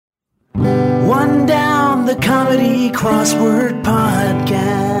the Comedy Crossword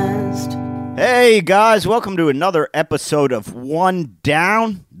Podcast. Hey guys, welcome to another episode of One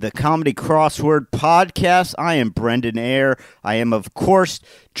Down, the Comedy Crossword Podcast. I am Brendan Ayer. I am, of course,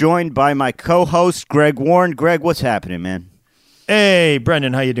 joined by my co-host, Greg Warren. Greg, what's happening, man? Hey,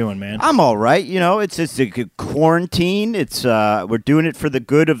 Brendan, how you doing, man? I'm all right. You know, it's a good quarantine. It's we're doing it for the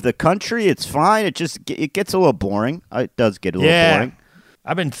good of the country. It's fine. It gets a little boring. It does get a little boring.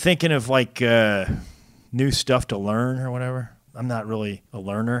 I've been thinking of new stuff to learn or whatever. I'm not really a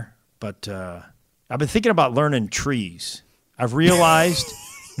learner, but I've been thinking about learning trees. I've realized.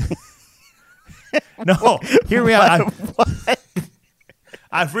 No, hear me out.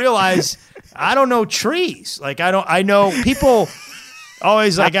 I've realized I don't know trees. I know people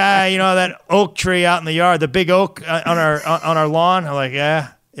always that oak tree out in the yard, the big oak on our lawn. I'm like, yeah,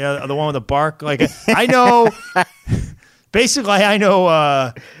 the one with the bark. Like, I know, basically, I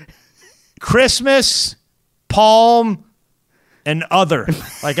know Christmas, palm, and other.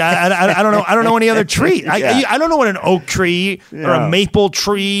 Like, I don't know any other tree. I don't know what an oak tree or a maple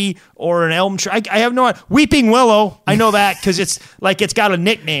tree or an elm tree. I have no idea. Weeping willow. I know that because it's got a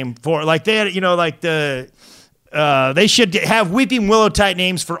nickname for it. Like they had, they should have weeping willow type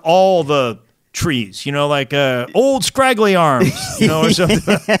names for all the trees. Old scraggly arms. Or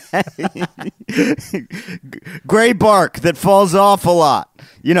something. Gray bark that falls off a lot.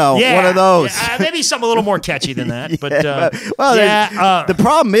 One of those. Maybe something a little more catchy than that. But the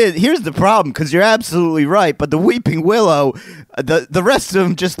problem is, here's the problem, because you're absolutely right, but the weeping willow, the rest of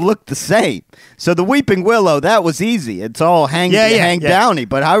them just look the same. So the weeping willow, that was easy. It's all hang downy.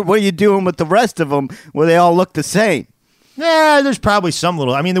 But what are you doing with the rest of them where they all look the same? Yeah, there's probably some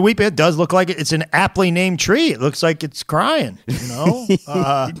little. I mean, the weeping, it does look like it's an aptly named tree. It looks like it's crying.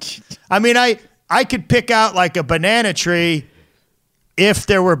 I mean, I could pick out like a banana tree if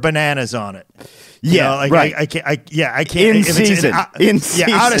there were bananas on it. Right. I can't. In season. Out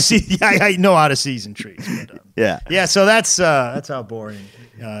of season. I know out of season trees. But, yeah. So that's how boring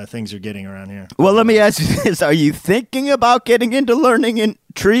things are getting around here. Well, let me ask you this: are you thinking about getting into learning in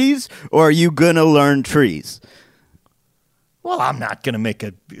trees, or are you gonna learn trees? Well, I'm not going to make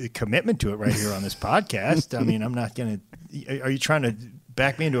a commitment to it right here on this podcast. I mean, I'm not going to. Are you trying to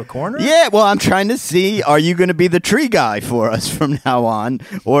back me into a corner? Yeah, well, I'm trying to see, are you going to be the tree guy for us from now on,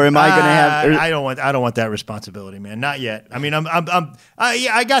 or am I going to have? I don't want that responsibility, man. Not yet. I mean,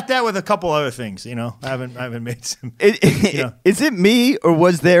 I got that with a couple other things. I haven't made some. Is it me, or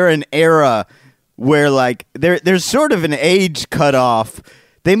was there an era where there's sort of an age cutoff?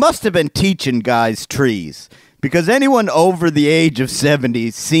 They must have been teaching guys trees. Because anyone over the age of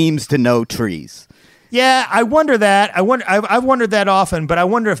 70 seems to know trees. Yeah, I wonder that. I've wondered that often, but I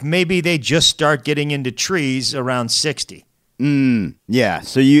wonder if maybe they just start getting into trees around 60. Yeah.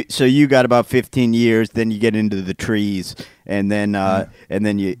 So you got about 15 years, then you get into the trees, and then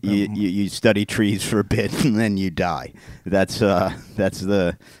you study trees for a bit, and then you die. That's the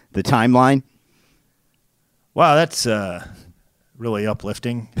timeline. Wow, that's really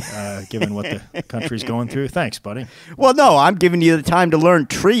uplifting, given what the country's going through. Thanks, buddy. Well, no, I'm giving you the time to learn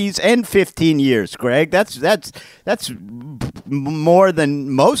trees and 15 years, Greg. That's more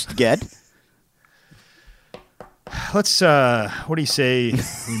than most get. Let's. What do you say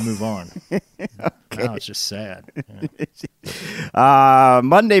we move on? Okay. Now it's just sad.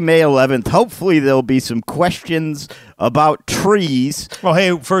 Monday, May 11th. Hopefully, there'll be some questions about trees. Well,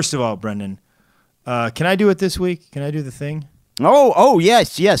 hey, first of all, Brendan, can I do it this week? Can I do the thing? Oh,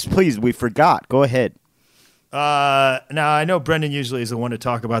 yes, please. We forgot. Go ahead. Now, I know Brendan usually is the one to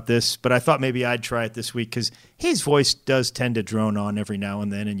talk about this, but I thought maybe I'd try it this week because his voice does tend to drone on every now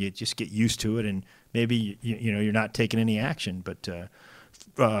and then, and you just get used to it, and maybe you're not taking any action. But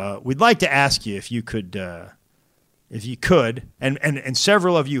we'd like to ask you if you could, and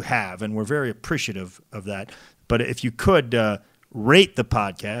several of you have, and we're very appreciative of that. But if you could rate the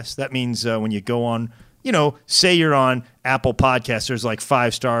podcast, that means when you go on. Say you're on Apple Podcasts, there's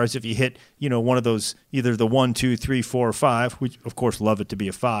 5 stars. If you hit, one of those, either the 1, 2, 3, 4, or 5, we of course love it to be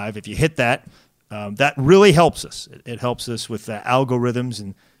a 5. If you hit that, that really helps us. It helps us with algorithms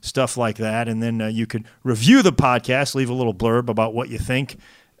and stuff like that. And then you could review the podcast, leave a little blurb about what you think.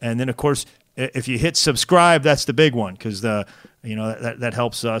 And then, of course, if you hit subscribe, that's the big one because that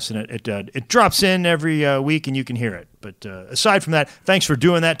helps us, and it drops in every week, and you can hear it. But aside from that, thanks for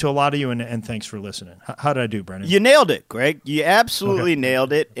doing that to a lot of you, and thanks for listening. How did I do, Brendan? You nailed it, Greg. You absolutely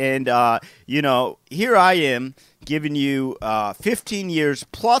nailed it. And here I am giving you 15 years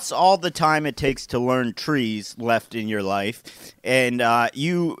plus all the time it takes to learn trees left in your life, and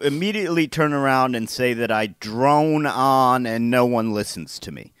you immediately turn around and say that I drone on and no one listens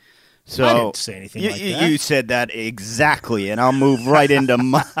to me. So I didn't say anything like that. You said that exactly, and I'll move right into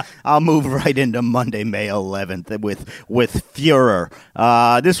Monday, May 11th with furor.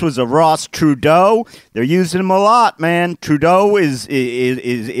 This was a Ross Trudeau. They're using him a lot, man. Trudeau is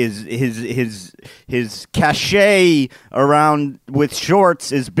his cachet around with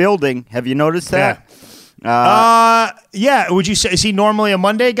shorts is building. Have you noticed that? Yeah. Would you say, is he normally a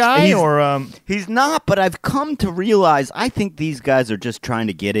Monday guy or? He's not, but I've come to realize I think these guys are just trying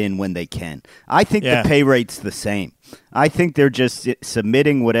to get in when they can. I think the pay rate's the same. I think they're just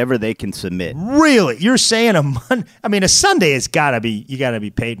submitting whatever they can submit. Really? You're saying a Sunday has got to be, you got to be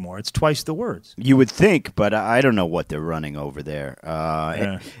paid more. It's twice the words. You would think, but I don't know what they're running over there.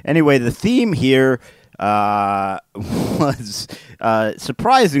 Anyway, the theme here was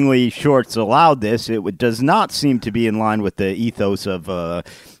surprisingly shorts allowed this. It does not seem to be in line with the ethos of the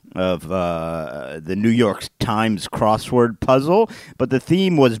New York Times crossword puzzle, but the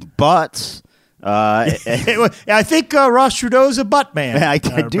theme was butts. I think Ross Trudeau's a butt man. I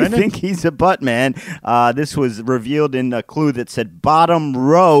do think he's a butt man. This was revealed in a clue that said bottom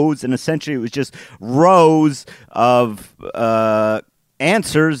rows, and essentially it was just rows of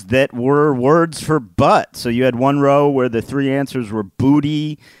answers that were words for butt. So you had one row where the three answers were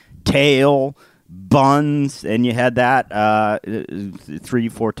booty, tail, buns, and you had that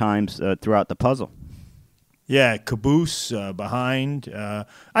 3-4 times throughout the puzzle. Yeah, caboose, behind.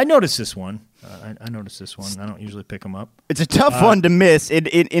 I noticed this one. I noticed this one. I don't usually pick them up. It's a tough one to miss.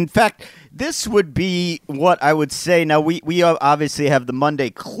 In fact, this would be what I would say. Now, we obviously have the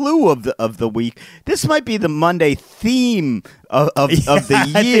Monday clue of the week. This might be the Monday theme of the year. I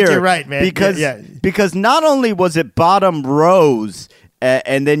think you're right, man. Because not only was it bottom rows,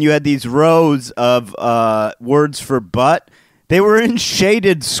 and then you had these rows of words for butt, they were in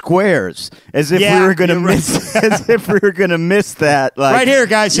shaded squares, as if we were going to miss, as if we were going to miss that. Like, right here,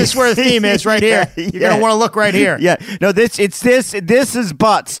 guys. This is where the theme is. Right here. You're going to want to look right here. Yeah. No, this is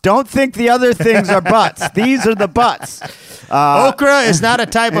butts. Don't think the other things are butts. These are the butts. Okra is not a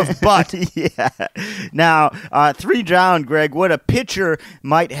type of butt. Yeah. Now, 3 down, Greg. What a pitcher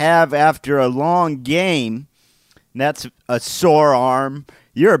might have after a long game. That's a sore arm.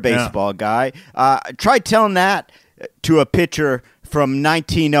 You're a baseball guy. Try telling that to a pitcher from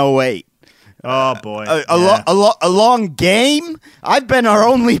 1908. Oh, boy. A long game? I've been our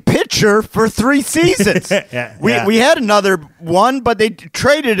only pitcher for 3 seasons. We had another one, but they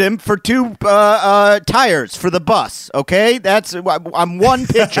traded him for 2 tires for the bus, okay? I'm one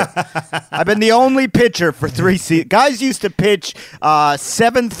pitcher. I've been the only pitcher for 3 seasons. Guys used to pitch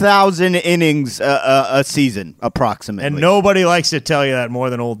 7,000 innings a season, approximately. And nobody likes to tell you that more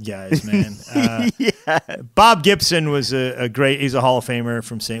than old guys, man. Bob Gibson was he's a Hall of Famer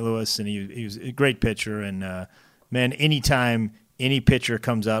from St. Louis, and he was a great pitcher, and man, anytime any pitcher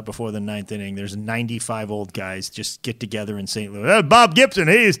comes out before the 9th inning, there's 95 old guys just get together in St. Louis. Bob Gibson,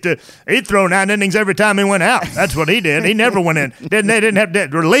 he'd throw 9 innings every time he went out. That's what he did. He never went in. They didn't have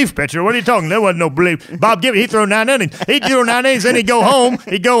that relief pitcher. What are you talking? There wasn't no relief. Bob Gibson, he'd throw 9 innings. He'd throw 9 innings, then he'd go home.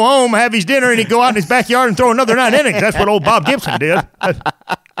 He'd go home, have his dinner, and he'd go out in his backyard and throw another 9 innings. That's what old Bob Gibson did.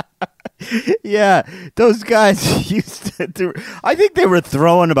 Yeah, those guys used to. I think they were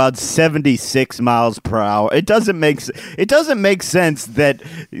throwing about 76 miles per hour. It doesn't make sense that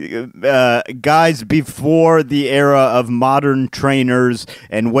guys before the era of modern trainers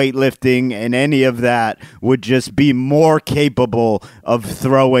and weightlifting and any of that would just be more capable of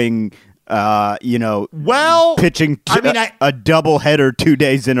throwing. Pitching a doubleheader 2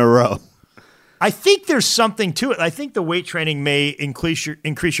 days in a row. I think there's something to it. I think the weight training may increase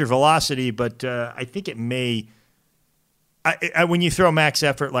your velocity, but I think it may. When you throw max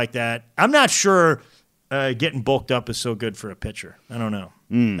effort like that, I'm not sure getting bulked up is so good for a pitcher. I don't know.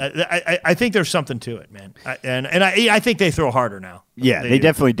 I think there's something to it, man. I think they throw harder now. Yeah, they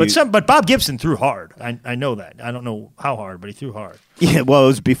definitely do. But Bob Gibson threw hard. I know that. I don't know how hard, but he threw hard. Yeah, well, it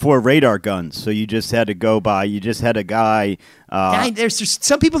was before radar guns, so you just had to go by. You just had a guy. There's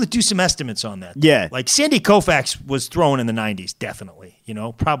some people that do some estimates on that. Yeah, like Sandy Koufax was throwing in the 90s, definitely.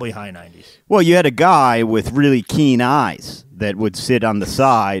 Probably high 90s. Well, you had a guy with really keen eyes that would sit on the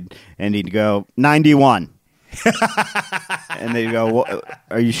side, and he'd go 91. And they go, well,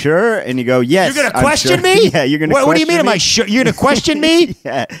 are you sure? And you go, yes. You're going to question me? Yeah, you're going to question me? What do you mean, am I sure? You're going to question me?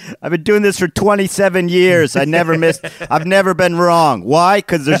 Yeah, I've been doing this for 27 years. I've never been wrong. Why?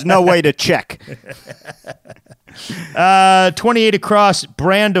 Because there's no way to check. 28 across,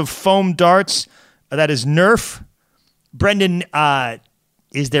 brand of foam darts. That is Nerf. Brendan,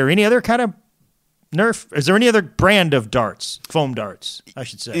 is there any other kind of Nerf. Is there any other brand of darts? Foam darts, I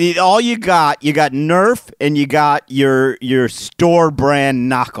should say. All you got Nerf, and you got your store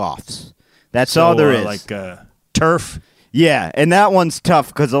brand knockoffs. That's all there is. Like Turf. Yeah, and that one's tough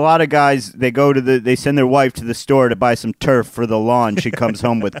because a lot of guys, they send their wife to the store to buy some turf for the lawn. She comes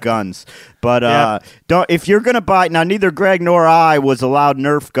home with guns. But if you're going to buy, now neither Greg nor I was allowed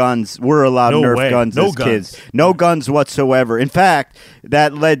Nerf guns. We're allowed Nerf guns as kids. No guns whatsoever. In fact,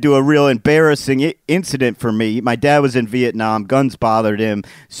 that led to a real embarrassing incident for me. My dad was in Vietnam. Guns bothered him.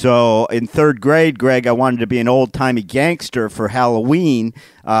 So in third grade, Greg, I wanted to be an old-timey gangster for Halloween.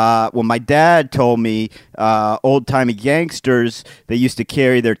 When my dad told me old-timey gangsters, they used to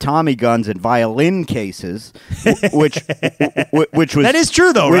carry their Tommy guns in violin cases, which was... That is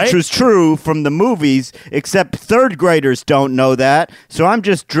true, though, which right? Which was true from the movies, except third graders don't know that. So I'm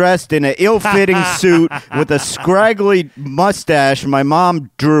just dressed in an ill-fitting suit with a scraggly mustache my mom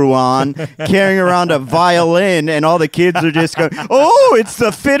drew on, carrying around a violin, and all the kids are just going, "Oh, it's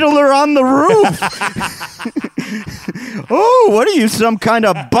the Fiddler on the Roof." "Oh, what are you, some kind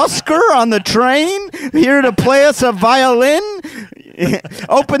of busker on the train here to play us a violin?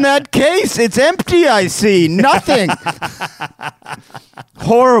 Open that case. It's empty, I see. Nothing."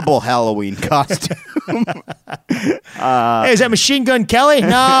 Horrible Halloween costume. Hey, is that Machine Gun Kelly?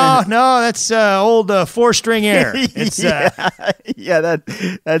 No, that's old four-string air. It's,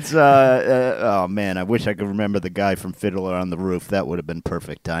 that's oh man, I wish I could remember the guy from Fiddler on the Roof. That would have been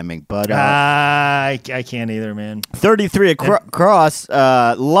perfect timing. But I can't either, man. 33 across,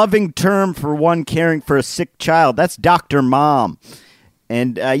 loving term for one caring for a sick child. That's Dr. Mom.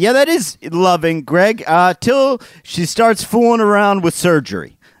 And, that is loving, Greg, till she starts fooling around with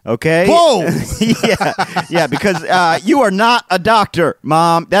surgery, okay? Whoa! yeah, because you are not a doctor,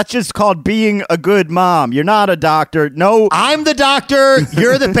 Mom. That's just called being a good mom. You're not a doctor. No. I'm the doctor.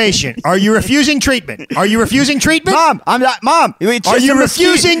 You're the patient. Are you refusing treatment? Mom, I'm not. Mom, are you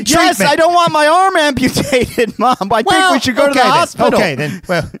refusing treatment? Yes, I don't want my arm amputated, Mom. I think we should go to the hospital. Okay, then.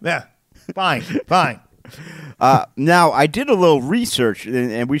 Well, yeah. Fine. Now, I did a little research,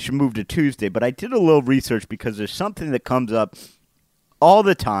 and we should move to Tuesday, but I did a little research because there's something that comes up all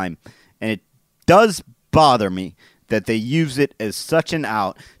the time, and it does bother me that they use it as such an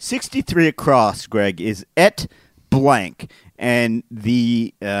out. 63 across, Greg, is et blank, and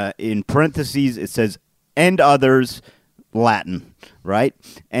the in parentheses it says and others Latin, right?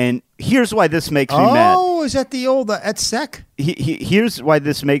 And here's why this makes me mad. Oh, is that the old et sec? Here's why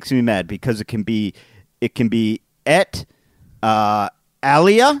this makes me mad, because it can be et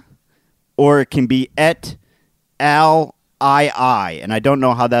alia, or it can be et al I, and I don't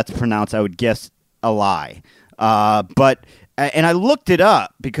know how that's pronounced. I would guess ali. But I looked it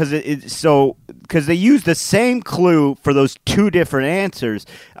up because because they use the same clue for those two different answers.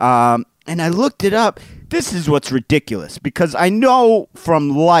 And I looked it up. This is what's ridiculous, because I know from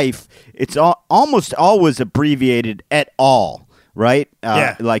life it's almost always abbreviated et al. Right?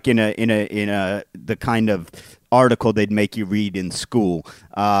 Like in the kind of article they'd make you read in school.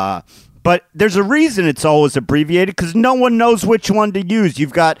 But there's a reason it's always abbreviated, because no one knows which one to use.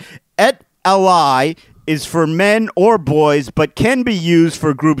 You've got et ali is for men or boys, but can be used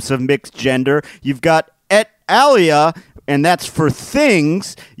for groups of mixed gender. You've got et alia, and that's for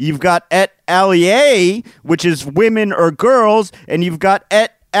things. You've got et aliae, which is women or girls, and you've got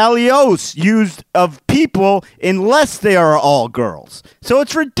et alios, used of people unless they are all girls. So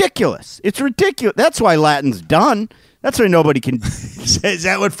it's ridiculous. That's why Latin's done. That's why nobody can. Is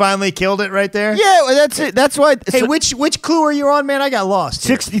that what finally killed it right there? Yeah, well, that's it. That's why. Hey, which clue are you on, man? I got lost.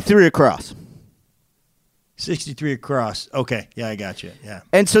 63 across. 63 across. Okay, yeah, I got you. Yeah.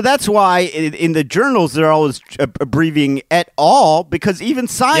 And so that's why in the journals they're always abbreviating et al, because even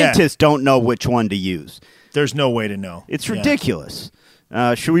scientists don't know which one to use. There's no way to know. It's ridiculous.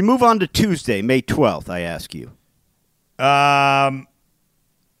 Should we move on to Tuesday, May 12th, I ask you?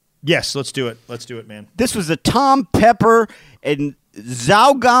 Yes, let's do it. Let's do it, man. This was a Tom Pepper and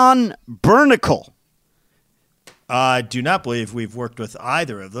Zaugon Bernacle. I do not believe we've worked with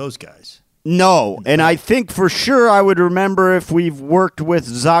either of those guys. No, and I think for sure I would remember if we've worked with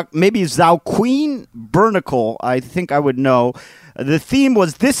maybe Zauqueen Bernacle. I think I would know. The theme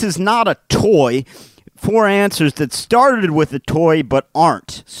was "This is not a toy." 4 answers that started with a toy but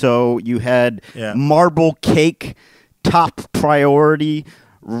aren't. So you had marble cake, top priority,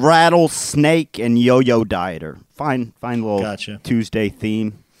 rattlesnake, and yo-yo dieter. Fine little Tuesday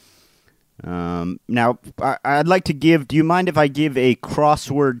theme. Now, I'd like to give... Do you mind if I give a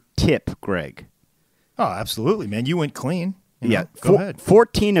crossword tip, Greg? Oh, absolutely, man. You went clean. Go ahead.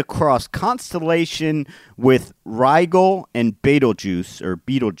 14 across. Constellation with Rigel and Betelgeuse.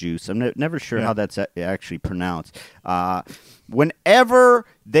 I'm never sure how that's actually pronounced. Whenever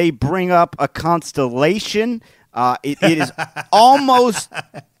they bring up a constellation, it is almost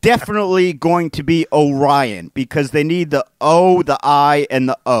definitely going to be Orion because they need the O, the I, and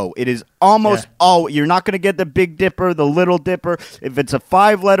the O. It is almost you're not going to get the Big Dipper, the Little Dipper. If it's a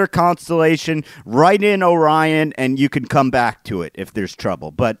 5-letter constellation, write in Orion, and you can come back to it if there's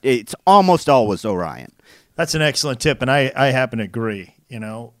trouble. But it's almost always Orion. That's an excellent tip, and I happen to agree.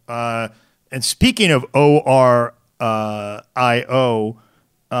 And speaking of ORIO,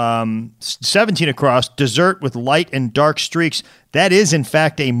 17 across, dessert with light and dark streaks. That is, in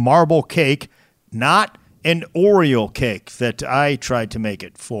fact, a marble cake, not an Oreo cake that I tried to make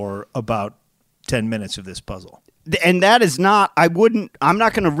it for about 10 minutes of this puzzle. And that is not, I'm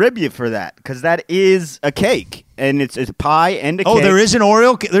not going to rib you for that because that is a cake. And it's a pie and a cake. Oh, there is an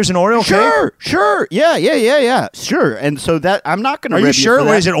Oreo There's an Oreo cake? Sure. Yeah. Sure. And so that, I'm not going to rib you sure? for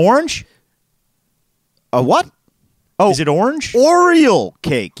that. Is it orange? A what? Oh, is it orange? Oreo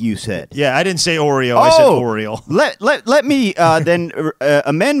cake, you said. Yeah, I didn't say Oreo. I said Oreo. Let me then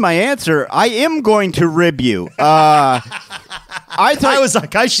amend my answer. I am going to rib you. I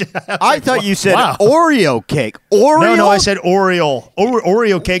thought you said Oreo cake. Oreo? No, I said Oreo.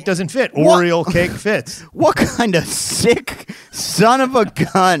 Oreo cake doesn't fit. Oreo cake fits. What kind of sick son of a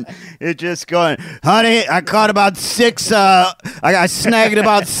gun is just going, honey, I caught about 6, I snagged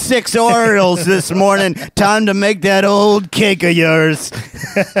about 6 Oreos this morning. Time to make that old cake of yours.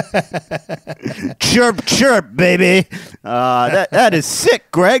 Chirp, chirp, baby. That is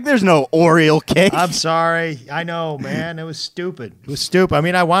sick, Greg. There's no Oreo cake. I'm sorry. I know, man. It was stupid. I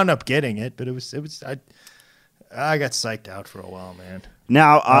mean, I wound up getting it, but I got psyched out for a while, man.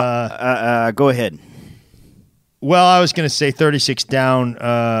 Now, go ahead. Well, I was going to say 36 down.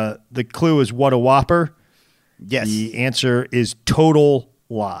 The clue is what a Whopper. Yes. The answer is total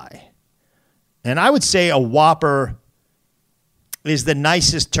lie. And I would say a Whopper is the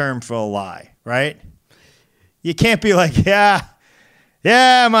nicest term for a lie, right? You can't be like, yeah,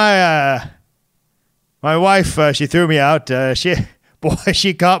 my wife, she threw me out.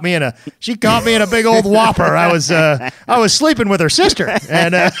 She caught me in a big old Whopper. I was sleeping with her sister,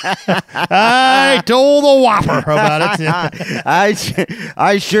 and I told the Whopper about it.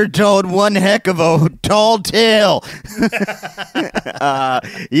 I sure told one heck of a tall tale.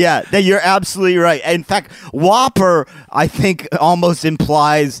 Yeah, you're absolutely right. In fact, Whopper, I think, almost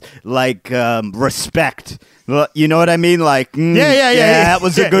implies like respect. You know what I mean? Like, yeah. That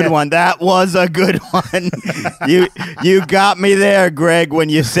was a good one. That was a good one. You got me there, Greg, when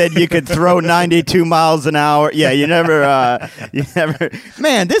you said you could throw 92 miles an hour. Yeah, you never.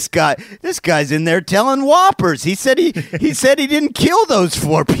 Man, this guy's in there telling Whoppers. He said he didn't kill those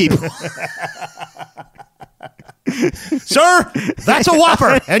 4 people. Sir, that's a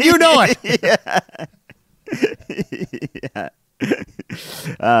Whopper, and you know it. Yeah.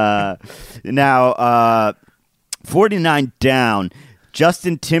 Now, 49 down,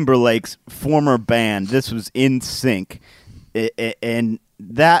 Justin Timberlake's former band. This was In Sync, and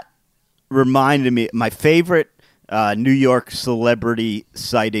that reminded me my favorite New York celebrity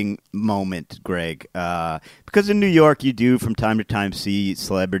sighting moment, Greg. Because in New York, you do from time to time see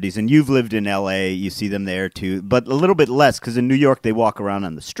celebrities, and you've lived in L.A., you see them there too, but a little bit less because in New York, they walk around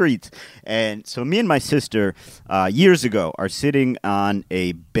on the streets. And so me and my sister, years ago, are sitting on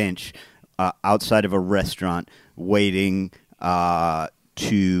a bench outside of a restaurant waiting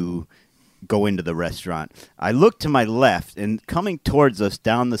to go into the restaurant. I look to my left, and coming towards us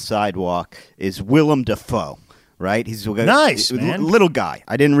down the sidewalk is Willem Dafoe. Right, he's nice, man. Little guy.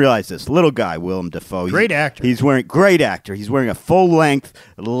 I didn't realize this. Little guy, Willem Dafoe. Great actor. Great actor. He's wearing a full-length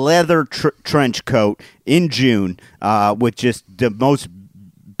leather trench coat in June, with just the most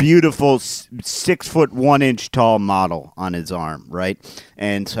beautiful 6'1" tall model on his arm. Right,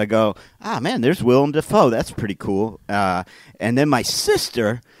 and so I go, man, there's Willem Dafoe. That's pretty cool. And then my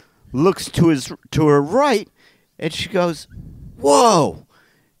sister looks to her right, and she goes, "Whoa.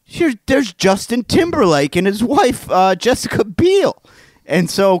 There's Justin Timberlake and his wife, Jessica Biel." And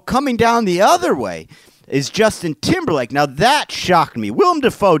so coming down the other way is Justin Timberlake. Now, that shocked me. Willem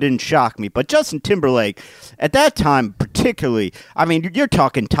Dafoe didn't shock me, but Justin Timberlake, at that time particularly, I mean, you're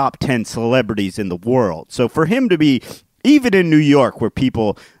talking top 10 celebrities in the world. So for him to be, even in New York where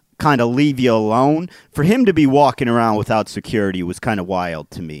people kind of leave you alone, for him to be walking around without security was kind of wild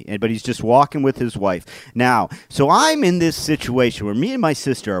to me. But he's just walking with his wife. Now, so I'm in this situation where me and my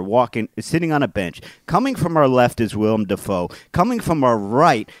sister are sitting on a bench. Coming from our left is Willem Dafoe. Coming from our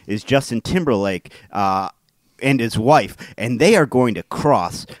right is Justin Timberlake, and his wife, and they are going to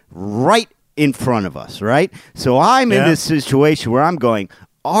cross right in front of us, right? So I'm in this situation where I'm going,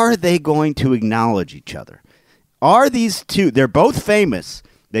 are they going to acknowledge each other? Are these two, they're both famous.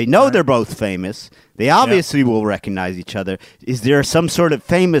 They know they're both famous. They obviously will recognize each other. Is there some sort of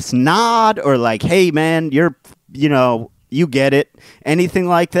famous nod or like, hey, man, you get it? Anything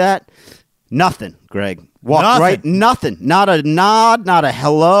like that? Nothing, Greg. Walked right, nothing. Not a nod, not a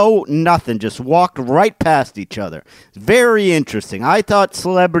hello, nothing. Just walked right past each other. Very interesting. I thought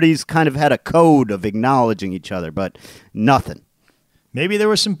celebrities kind of had a code of acknowledging each other, but nothing. Maybe there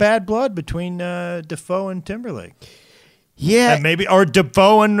was some bad blood between Defoe and Timberlake. Yeah. Or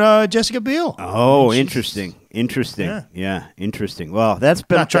Defoe and Jessica Biel. Oh, interesting. Yeah, interesting. Well, that's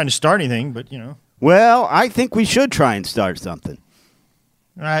been... Not trying to start anything, but, Well, I think we should try and start something.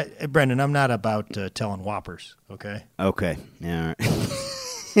 All right, Brendan, I'm not about telling whoppers, okay? Okay.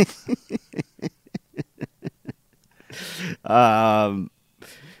 All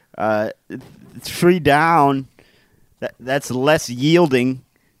right. 3 down. That's less yielding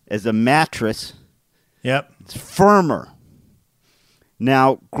as a mattress. Yep. It's firmer.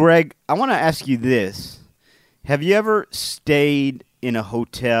 Now, Greg, I want to ask you this. Have you ever stayed in a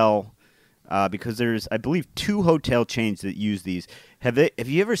hotel, because there's, I believe, 2 hotel chains that use these. Have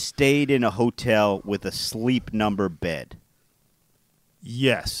you ever stayed in a hotel with a sleep number bed?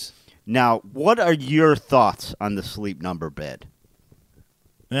 Yes. Now, what are your thoughts on the sleep number bed?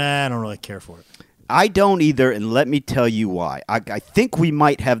 I don't really care for it. I don't either, and let me tell you why. I think we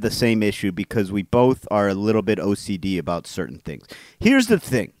might have the same issue because we both are a little bit OCD about certain things. Here's the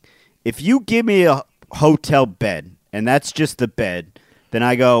thing. If you give me a hotel bed, and that's just the bed, then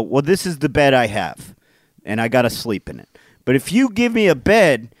I go, well, this is the bed I have, and I got to sleep in it. But if you give me a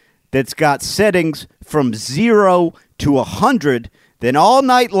bed that's got settings from 0 to 100, then all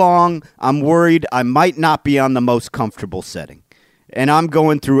night long I'm worried I might not be on the most comfortable setting. And I'm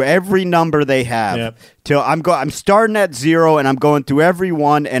going through every number they have till I'm starting at 0 and I'm going through every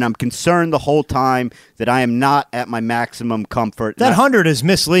one, and I'm concerned the whole time that I am not at my maximum comfort. That 100 is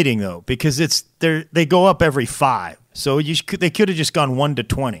misleading though, because they go up every 5. So they could have just gone 1 to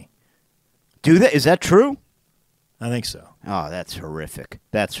 20. Do they? Is that true? I think so. Oh, that's horrific.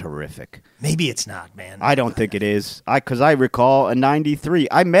 That's horrific. Maybe it's not, man. I don't think it is. Because I recall a 93.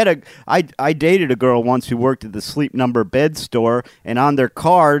 I dated a girl once who worked at the sleep number bed store, and on their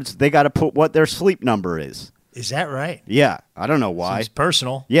cards they got to put what their sleep number is. Is that right? Yeah, I don't know why. Seems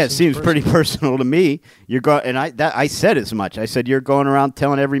personal. Yeah, it seems pretty personal to me. I said as much. I said, you're going around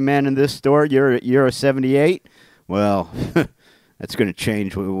telling every man in this store you're a 78. Well, that's going to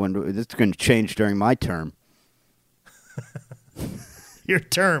change that's going to change during my term. Your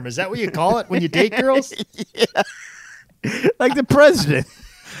term, is that what you call it when you date girls? Yeah. Like the president.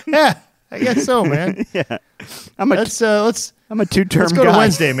 Yeah, I guess so, man. Yeah. I'm a 2-term guy. Let's go to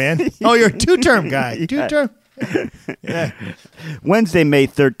Wednesday, man. Oh, you're a 2-term guy. Yeah. 2-term. Yeah. Wednesday, May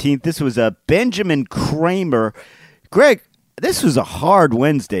 13th. This was a Benjamin Kramer. Greg, this was a hard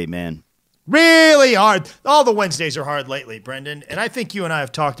Wednesday, man. Really hard. All the Wednesdays are hard lately, Brendan. And I think you and I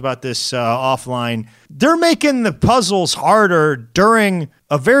have talked about this offline. They're making the puzzles harder during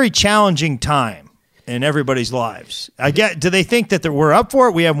a very challenging time in everybody's lives. Do they think that we're up for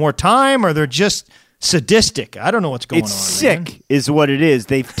it? We have more time, or they're just sadistic? I don't know what's going on. It's sick, is what it is.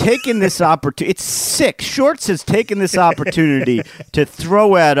 They've taken this opportunity. It's sick. Shorts has taken this opportunity to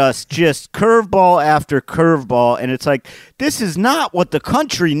throw at us just curveball after curveball, and it's like, this is not what the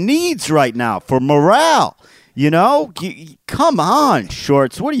country needs right now for morale. Come on,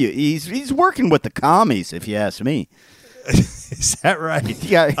 Shorts. What are you? He's working with the commies, if you ask me. Is that right?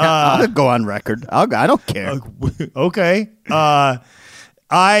 Yeah, I'll go on record. I don't care. Okay. I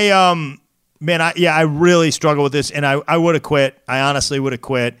really struggle with this, and I would have quit. I honestly would have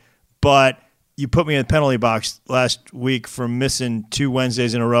quit, but you put me in the penalty box last week for missing 2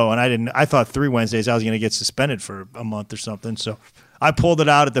 Wednesdays in a row, and I thought 3 Wednesdays I was going to get suspended for a month or something, so I pulled it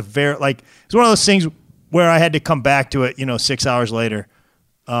out at the it's one of those things where I had to come back to it, 6 hours later.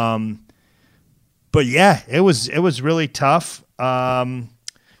 But yeah, it was really tough.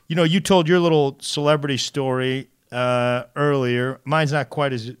 You told your little celebrity story earlier. Mine's not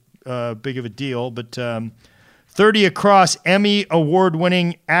quite as big of a deal, but 30 across Emmy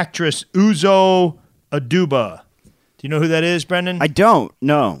award-winning actress Uzo Aduba. Do you know who that is, Brendan? I don't.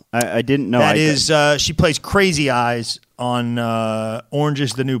 No, I didn't know. That is, she plays Crazy Eyes on Orange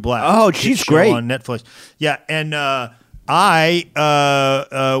is the New Black. Oh, she's great on Netflix. Yeah, and I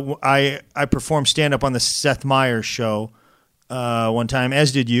performed stand-up on the Seth Meyers show one time,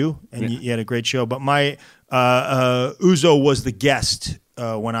 as did you, and you had a great show. But my Uzo was the guest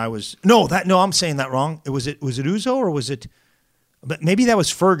when I was no, I'm saying that wrong. Was it Uzo or was it? But maybe that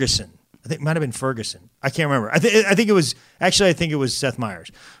was Ferguson. I think it might have been Ferguson. I can't remember. I think it was Seth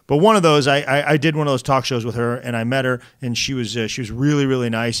Meyers. But one of those, I did one of those talk shows with her, and I met her, and she was really,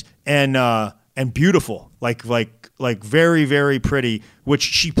 really nice and beautiful, like very, very pretty. Which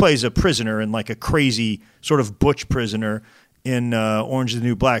she plays a prisoner and like a crazy sort of butch prisoner in Orange is the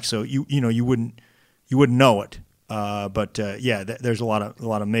New Black. So you wouldn't know it. But there's a lot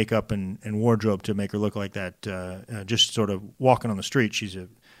of makeup and wardrobe to make her look like that. Just sort of walking on the street, she's a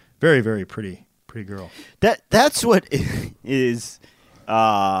very, very pretty girl. That's what is.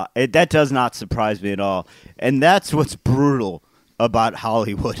 That does not surprise me at all, and that's what's brutal about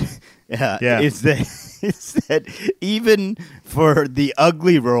Hollywood. Is that even for the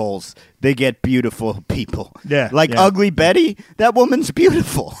ugly roles, they get beautiful people. Ugly Betty. That woman's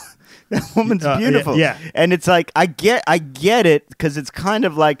beautiful. That woman's beautiful. And it's like, I get it, because it's kind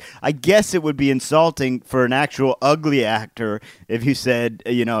of like, I guess it would be insulting for an actual ugly actor if you said,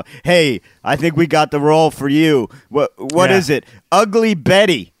 hey, I think we got the role for you. What is it? Ugly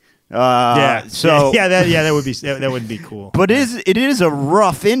Betty. That would be cool. But it is a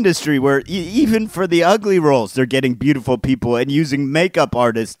rough industry where even for the ugly roles, they're getting beautiful people and using makeup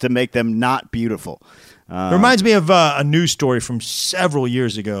artists to make them not beautiful. It reminds me of a news story from several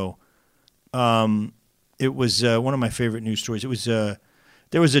years ago. It was one of my favorite news stories. It was there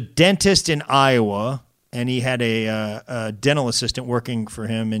was a dentist in Iowa, and he had a dental assistant working for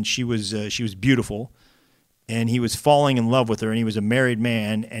him, and she was beautiful, and he was falling in love with her, and he was a married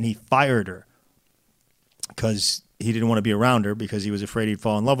man, and he fired her because he didn't want to be around her because he was afraid he'd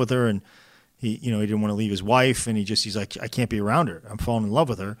fall in love with her, and he didn't want to leave his wife, and he's like, I can't be around her. I'm falling in love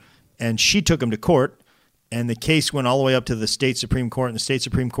with her, and she took him to court, and the case went all the way up to the state Supreme Court, and the state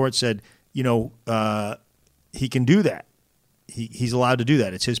Supreme Court said, he can do that. He's allowed to do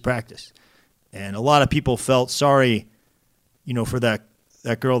that. It's his practice. And a lot of people felt sorry, for that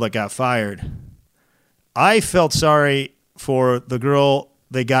girl that got fired. I felt sorry for the girl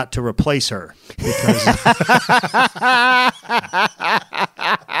they got to replace her because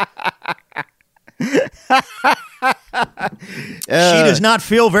she does not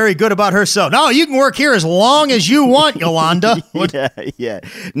feel very good about herself. No, you can work here as long as you want, Yolanda. Yeah.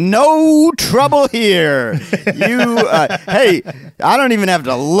 No trouble here. You, hey, I don't even have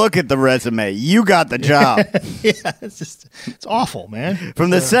to look at the resume. You got the job. It's awful, man.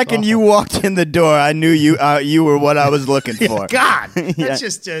 From the second you walked in the door, I knew you were what I was looking for. God, that's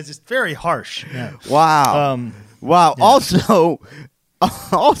just very harsh. Yeah. Wow. Wow. Yeah.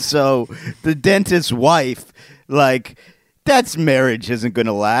 Also, the dentist's wife, that's marriage isn't going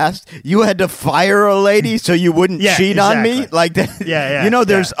to last. You had to fire a lady so you wouldn't cheat on me? Like that. Yeah.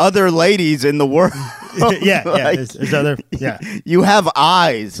 There's other ladies in the world. There's other. Yeah. You have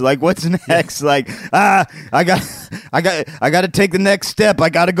eyes. What's next? I got to take the next step. I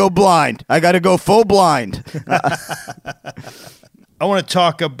got to go blind. I got to go full blind. I want to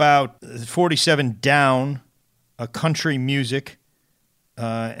talk about 47 Down, a country music.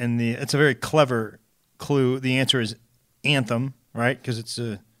 It's a very clever clue. The answer is anthem, right? Because it's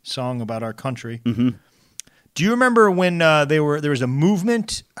a song about our country. Mm-hmm. Do you remember when there was a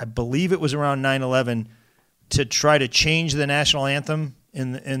movement? I believe it was around 9/11 to try to change the national anthem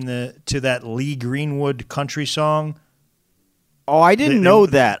to that Lee Greenwood country song. Oh, I didn't know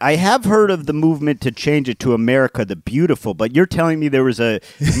that. I have heard of the movement to change it to America the Beautiful, but you're telling me there was a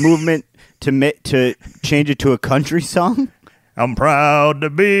movement to change it to a country song? I'm proud to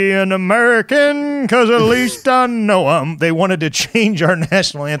be an American because at least I know they wanted to change our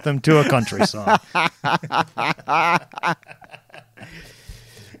national anthem to a country song.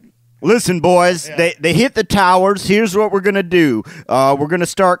 Listen, boys, they hit the towers. Here's what we're going to do. We're going to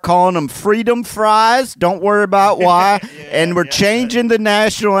start calling them Freedom Fries. Don't worry about why. We're changing the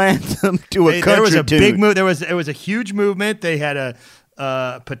national anthem to a country tune. There was a big move. It was a huge movement. They had a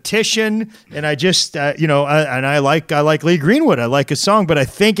petition, and I just I like Lee Greenwood. I like his song, but I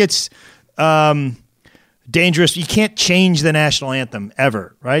think it's dangerous. You can't change the national anthem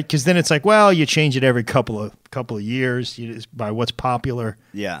ever, right? Because then it's like, well, you change it every couple of years by what's popular.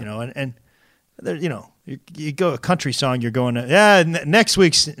 Yeah, and there, you go a country song. You're going to next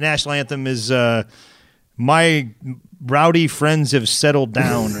week's national anthem is My Rowdy Friends Have Settled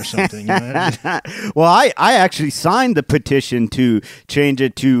Down or something. Well, I actually signed the petition to change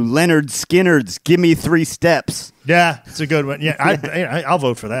it to Leonard Skinner's "Give Me 3 Steps." Yeah, it's a good one. Yeah, I'll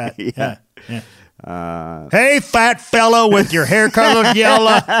vote for that. Yeah. Hey, fat fella with your hair colored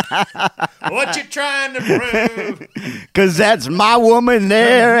yellow, what you trying to prove? Because that's my woman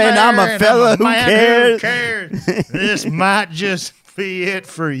there, and I'm a fella who cares. This might just be it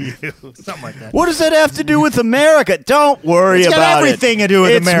for you. Something like that. What does that have to do with America? Don't worry It's got about everything it. to do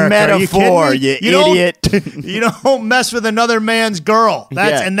with it's America. Metaphor, you idiot. You don't mess with another man's girl.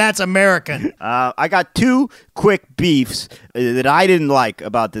 That's American. I got 2 quick beefs that I didn't like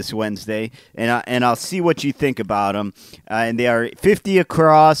about this Wednesday, and I'll see what you think about them. And they are 50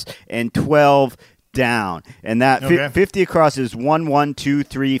 across and 12 down, and that 50 across is 1, 1, 2,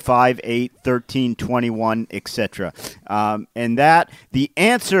 3, 5, 8, 13, 21, etc. And that the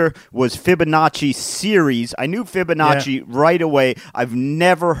answer was Fibonacci series. I knew Fibonacci right away. I've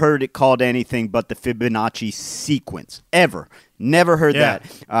never heard it called anything but the Fibonacci sequence ever. Never heard that.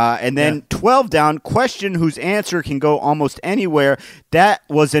 And then 12 down, question whose answer can go almost anywhere. That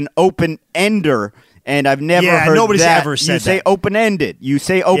was an open-ender. And I've never heard nobody's that. ever said You say that. open-ended. You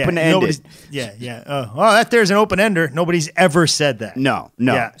say open-ended. There's an open-ender. Nobody's ever said that. No.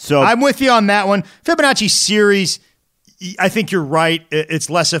 Yeah. So I'm with you on that one. Fibonacci series, I think you're right.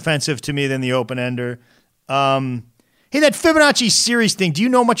 It's less offensive to me than the open-ender. Hey, that Fibonacci series thing, do you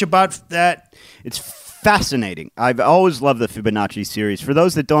know much about that? It's fascinating. I've always loved the Fibonacci series. For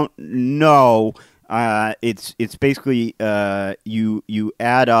those that don't know, it's basically you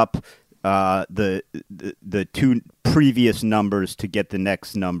add up the 2 previous numbers to get the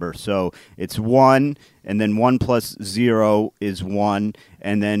next number. So it's 1, and then 1 plus 0 is 1,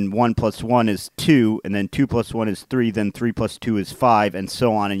 and then 1 plus 1 is 2, and then 2 plus 1 is 3, then 3 plus 2 is 5, and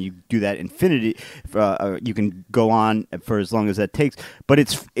so on, and you do that infinity. You can go on for as long as that takes. But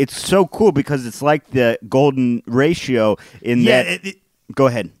it's so cool because it's like the golden ratio in that. Go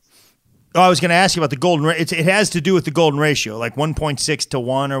ahead. Oh, I was going to ask you about the golden ratio. It has to do with the golden ratio, like 1.6 to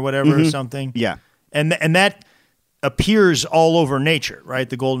 1 or whatever or something. Yeah. And that appears all over nature, right?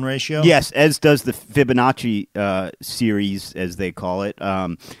 The golden ratio? Yes, as does the Fibonacci series, as they call it.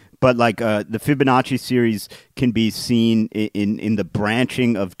 But like the Fibonacci series can be seen in the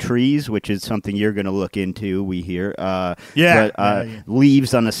branching of trees, which is something you're going to look into, we hear.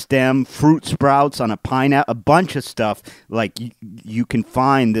 Leaves on a stem, fruit sprouts on a pineapple, a bunch of stuff. Like you can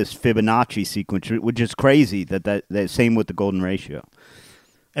find this Fibonacci sequence, which is crazy. That same with the golden ratio.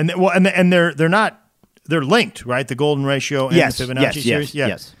 And they're linked, right? The golden ratio and the Fibonacci series.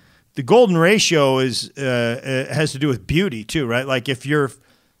 Yes. The golden ratio has to do with beauty too, right? Like if your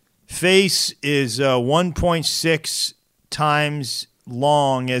face is 1.6 times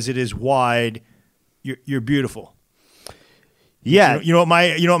long as it is wide, you're beautiful. Yeah. You know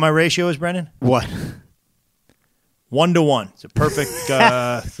what my ratio is, Brendan? What? 1 to 1. It's a perfect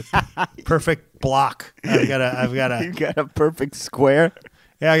perfect block. I've got You got a perfect square.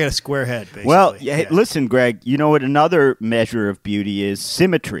 Yeah, I got a square head, basically. Well, listen, Greg, you know what another measure of beauty is?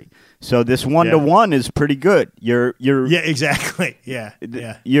 Symmetry. So this 1 to 1 is pretty good. You're exactly. Yeah.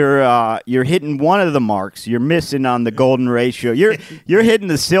 You're hitting one of the marks. You're missing on the golden ratio. You're hitting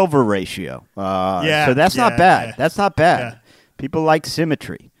the silver ratio. So that's not bad. Yeah. That's not bad. Yeah. People like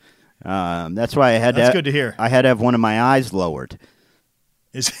symmetry. That's why I had That's good to hear. I had to have one of my eyes lowered.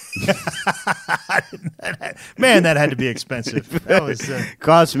 Man, that had to be expensive. That was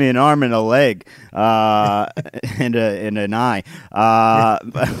cost me an arm and a leg, and an eye.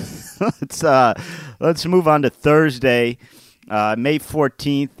 Let's move on to Thursday, May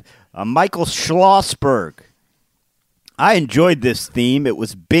 14th. Michael Schlossberg. I enjoyed this theme. It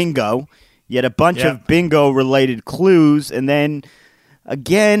was bingo. You had a bunch of bingo-related clues, and then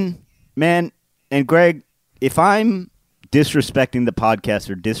again, man, and Greg, if I'm disrespecting the podcast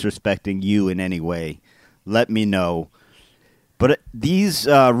or disrespecting you in any way, let me know. But these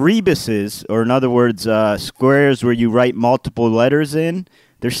rebuses, or in other words, squares where you write multiple letters in,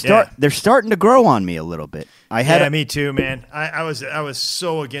 they're starting to grow on me a little bit. Me too, man. I was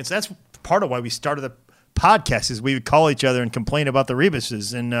so against. That's part of why we started the podcast, is we would call each other and complain about the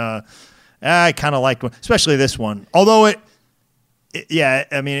rebuses, and I kind of liked one, especially this one. Although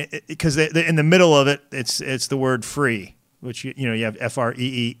because in the middle of it, it's the word free, which you have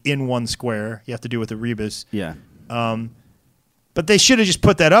FREE in one square. You have to do with the rebus. Yeah. But they should have just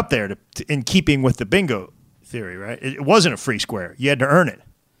put that up there in keeping with the bingo theory, right? It wasn't a free square. You had to earn it.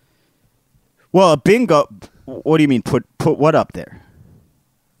 Well, a bingo. What do you mean? Put what up there?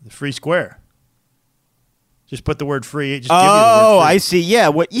 The free square. Just put the word free. Just give you the word free. I see.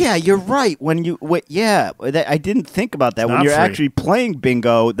 Yeah. Yeah, you're right. I didn't think about that. When you're actually playing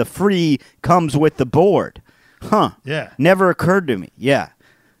bingo, the free comes with the board. Huh. Yeah. Never occurred to me. Yeah.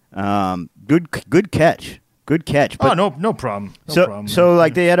 Good catch. Good catch. But, no problem. So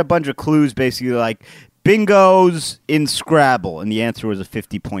like they had a bunch of clues, basically like bingos in Scrabble, and the answer was a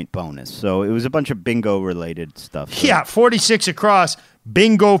 50-point bonus. So it was a bunch of bingo-related stuff. So. Yeah, 46 across,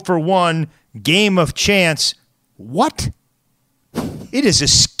 bingo for one, game of chance. What? It is a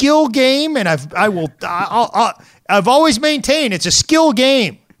skill game, and I've always maintained it's a skill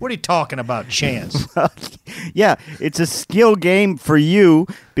game. What are you talking about, chance? Yeah, it's a skill game for you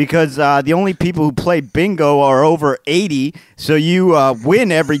because the only people who play bingo are over 80, so you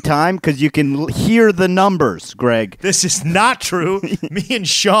win every time because you can hear the numbers, Greg. This is not true. Me and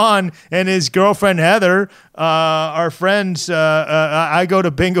Sean and his girlfriend Heather are friends. I go to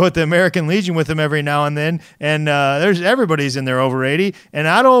bingo at the American Legion with them every now and then, and everybody's in there over 80, and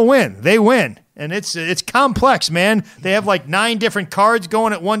I don't win. They win. And it's complex, man. They have like 9 different cards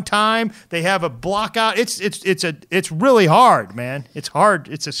going at one time. They have a block out. It's really hard, man. It's hard.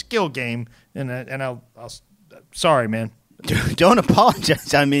 It's a skill game, and I'll sorry, man. Don't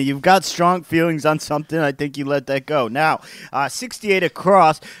apologize. I mean, you've got strong feelings on something. I think you let that go. Now, 68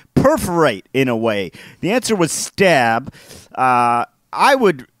 across, perforate in a way. The answer was stab. I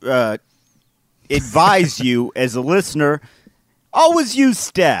would advise you as a listener, always use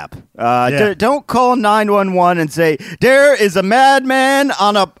stab. Don't call 911 and say, there is a madman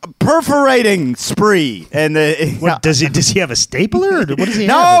on a perforating spree. And does he have a stapler? Or what does he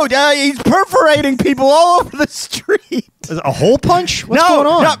have? No, he's perforating people all over the street. A hole punch? What's going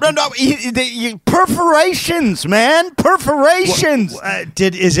on? No. Perforations, man. Perforations.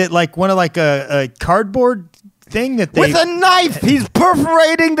 Is it like one of a cardboard thing that they... With a knife. He's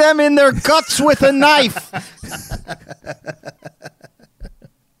perforating them in their guts with a knife.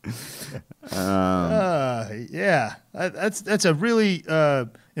 That's a really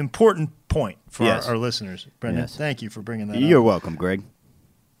important point for our listeners, Brendan. Yes. Thank you for bringing that up. You're welcome, Greg.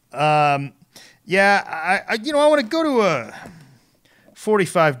 I want to go to a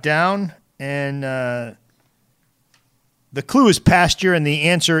 45 down, and the clue is pasture, and the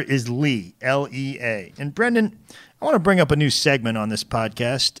answer is Lee, L-E-A. And Brendan, I want to bring up a new segment on this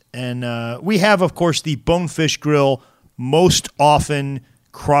podcast, and we have, of course, the Bonefish Grill most often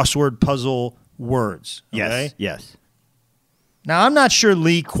crossword puzzle words. Okay? Yes. Now, I'm not sure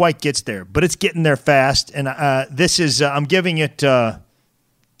Lee quite gets there, but it's getting there fast, and this is, I'm giving it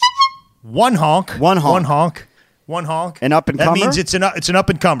one honk. One honk. An up-and-comer? That means it's an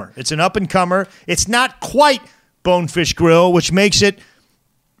up-and-comer. It's an up-and-comer. It's not quite Bonefish Grill, which makes it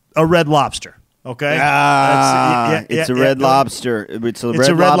a Red Lobster. Okay? It's a Red Lobster. It's a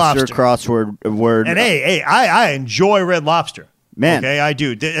Red Lobster crossword word. And hey, I enjoy Red Lobster. Man. Okay, I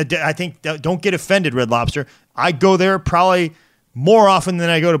do. I think, don't get offended, Red Lobster. I go there probably more often than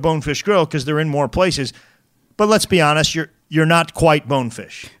I go to Bonefish Grill because they're in more places. But let's be honest, you're not quite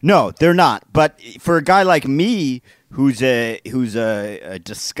Bonefish. No, they're not. But for a guy like me, who's a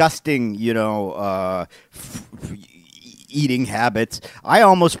disgusting, eating habits, I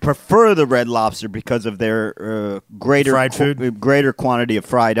almost prefer the Red Lobster because of their greater fried food, greater quantity of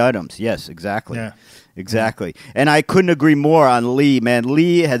fried items. Yes, exactly. Yeah. Exactly. And I couldn't agree more on Lee, man.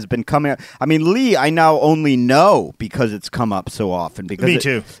 Lee has been coming up. I mean, Lee, I now only know because it's come up so often. Because me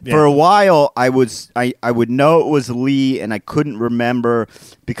too. Yeah. For a while, I would know it was Lee, and I couldn't remember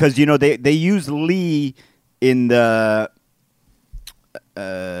because, they use Lee in the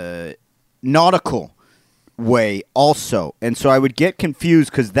nautical way also. And so I would get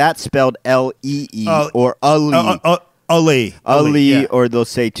confused because that's spelled L-E-E or Ali. Ali, or they'll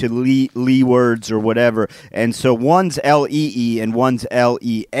say to leewards or whatever. And so one's L-E-E and one's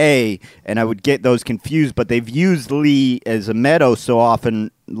L-E-A, and I would get those confused. But they've used Lee as a meadow so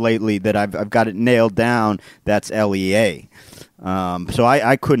often lately that I've got it nailed down. That's L-E-A. So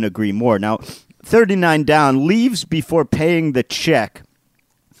I couldn't agree more. Now, 39 down, leaves before paying the check.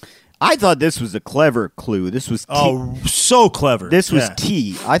 I thought this was a clever clue. This was so clever. This was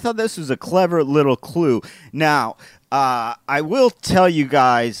T. I thought this was a clever little clue. Now, I will tell you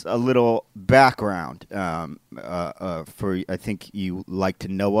guys a little background. For I think you like to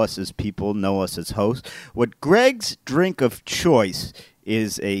know us as people, know us as hosts. What Greg's drink of choice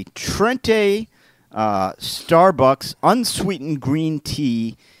is a Trente Starbucks unsweetened green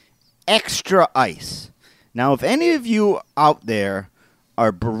tea, extra ice. Now, if any of you out there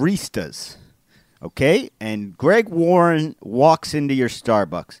are baristas, okay, and Greg Warren walks into your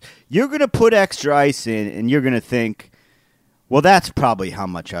Starbucks, you're going to put extra ice in, and you're going to think, well, that's probably how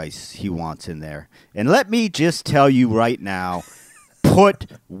much ice he wants in there. And let me just tell you right now, put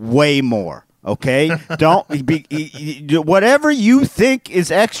way more, okay? Don't whatever you think is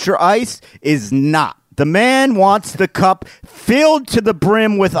extra ice is not. The man wants the cup filled to the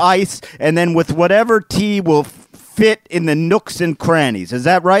brim with ice, and then with whatever tea will fit in the nooks and crannies. Is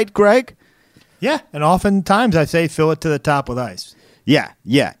that right, Greg? Yeah, and oftentimes I say fill it to the top with ice. Yeah,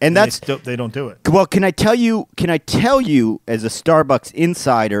 and that's they don't do it. Well, can I tell you as a Starbucks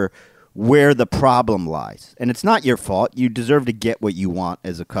insider where the problem lies. And it's not your fault. You deserve to get what you want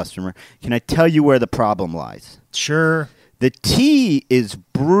as a customer. Can I tell you where the problem lies? Sure. The tea is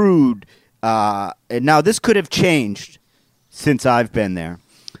brewed, and now this could have changed since I've been there,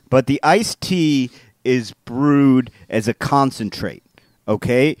 but the iced tea is brewed as a concentrate,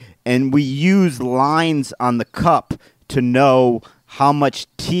 okay? And we use lines on the cup to know how much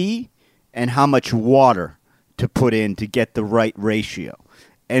tea and how much water to put in to get the right ratio.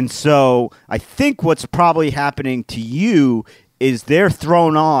 And so I think what's probably happening to you is they're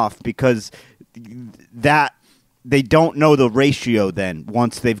thrown off because that they don't know the ratio then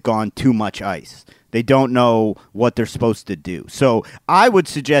once they've gone too much ice. They don't know what they're supposed to do. So I would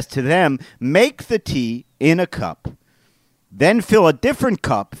suggest to them, make the tea in a cup, then fill a different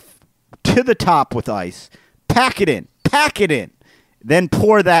cup to the top with ice, pack it in, then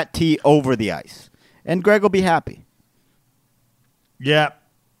pour that tea over the ice. And Greg will be happy. Yep.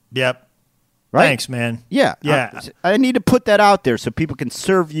 Right? Thanks, man. Yeah. I need to put that out there so people can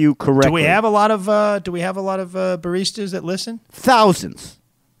serve you correctly. Do we have a lot of baristas that listen? Thousands.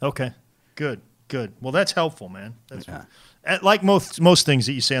 Okay. Good. Well, that's helpful, man. Like most things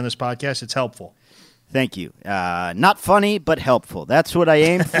that you say on this podcast, it's helpful. Thank you. Not funny, but helpful. That's what I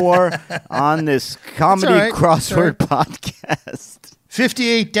aim for on this comedy crossword podcast.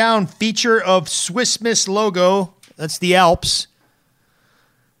 58 down, feature of Swiss Miss logo. That's the Alps.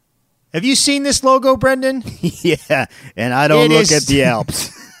 Have you seen this logo, Brendan? Yeah, and I don't look at the Alps.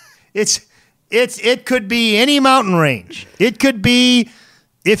 It could be any mountain range. It could be,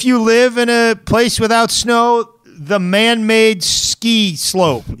 if you live in a place without snow, the man-made ski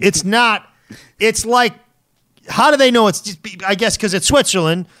slope. It's not. It's like, how do they know it's just, I guess because it's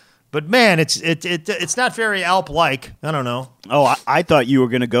Switzerland, but man, it's not very Alp-like. I don't know. Oh, I thought you were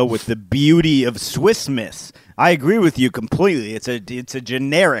going to go with the beauty of Swiss Miss. I agree with you completely. It's a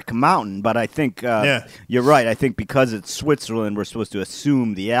generic mountain, but I think you're right. I think because it's Switzerland, we're supposed to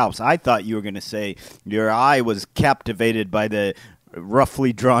assume the Alps. I thought you were going to say your eye was captivated by the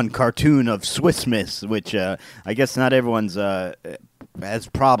roughly drawn cartoon of Swiss Miss, which I guess not everyone's has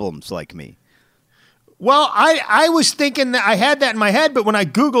problems like me. Well, I was thinking that I had that in my head, but when I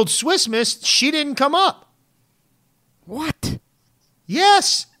Googled Swiss Miss, she didn't come up. What?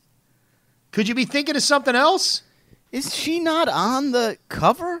 Yes. Could you be thinking of something else? Is she not on the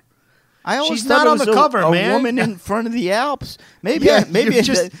cover? I always She's thought not it on was the cover, a man. woman in front of the Alps. Maybe Yeah, maybe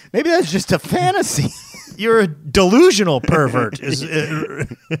that's just a fantasy. You're a delusional pervert.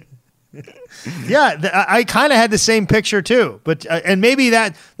 Yeah, I kind of had the same picture too, but and maybe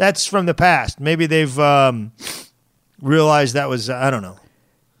that's from the past. Maybe they've realized that was, I don't know,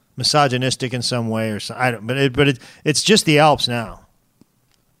 misogynistic in some way or something. But it's just the Alps now,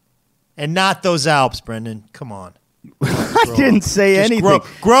 and not those Alps, Brendan. Come on, I didn't say anything.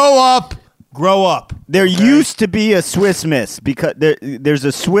 Grow up. There used to be a Swiss Miss because there's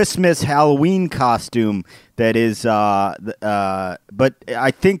a Swiss Miss Halloween costume that is, but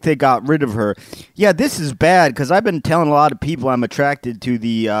I think they got rid of her. Yeah, this is bad because I've been telling a lot of people I'm attracted to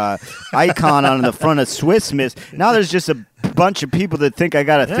the icon on the front of Swiss Miss. Now there's just a bunch of people that think I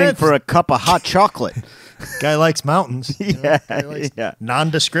got a thing for a cup of hot chocolate. Guy likes mountains. Yeah,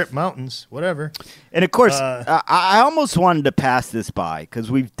 Nondescript mountains, whatever. And of course, I almost wanted to pass this by because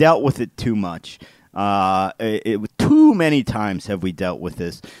we've dealt with it too much. Too many times have we dealt with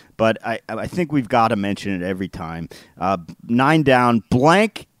this, but I think we've got to mention it every time. 9 down,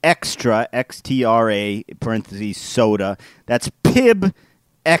 blank extra, XTRA, parentheses, soda. That's Pib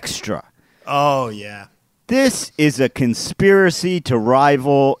Extra. Oh, yeah. This is a conspiracy to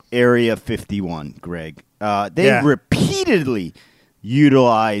rival Area 51, Greg. They repeatedly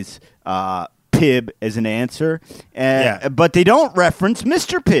utilize Pib as an answer, but they don't reference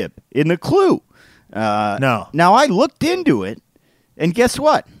Mr. Pibb in the clue. No. Now, I looked into it, and guess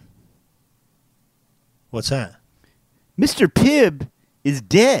what? What's that? Mr. Pibb is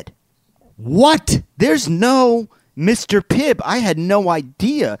dead. What? There's no Mr. Pibb. I had no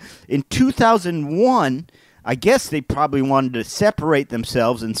idea. In 2001, I guess they probably wanted to separate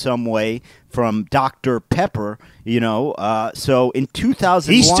themselves in some way from Dr. Pepper, so in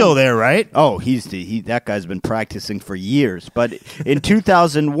 2001... He's still there, right? Oh, that guy's been practicing for years. But in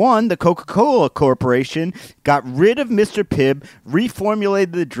 2001, the Coca-Cola Corporation got rid of Mr. Pibb,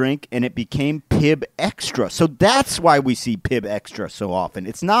 reformulated the drink, and it became Pib Extra. So that's why we see Pib Extra so often.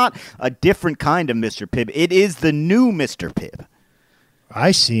 It's not a different kind of Mr. Pibb. It is the new Mr. Pibb.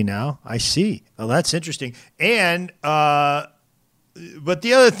 I see now. I see. Oh, that's interesting. And but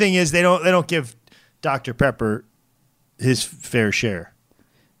the other thing is they don't give Dr. Pepper his fair share.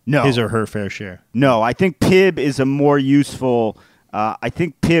 No. His or her fair share. No, I think Pib is a more useful I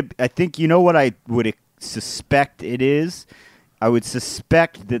think Pib. I think you know what I would suspect it is. I would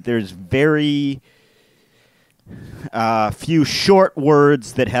suspect that there's very few short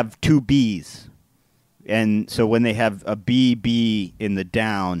words that have two B's, and so when they have a B in the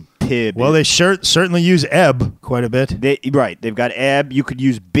down, Pib. Well, they certainly use ebb quite a bit. They've got ebb. You could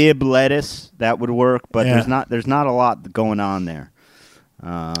use bib lettuce. That would work, but there's not a lot going on there.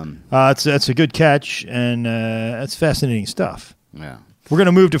 That's a good catch, and that's fascinating stuff. Yeah. We're going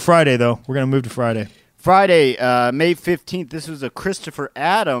to move to Friday, though. Friday, May 15th. This was a Christopher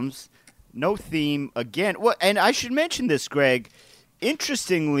Adams. No theme again. Well, and I should mention this, Greg.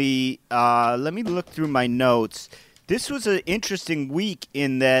 Interestingly, let me look through my notes. This was an interesting week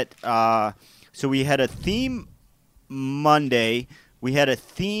in that so we had a theme Monday. We had a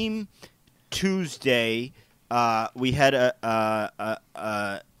theme Tuesday. We had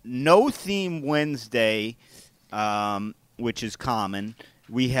a no theme Wednesday, which is common.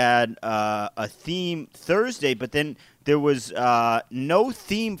 We had a theme Thursday, but then there was no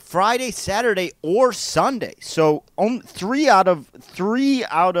theme Friday, Saturday, or Sunday. So 3 out of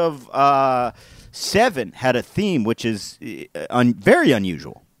 7 had a theme, which is very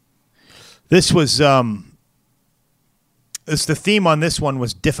unusual. This was the theme on this one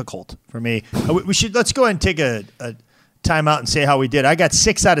was difficult for me. Let's go ahead and take a time out and say how we did. I got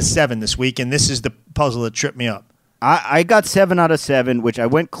 6 out of 7 this week, and this is the puzzle that tripped me up. I got 7 out of 7, which I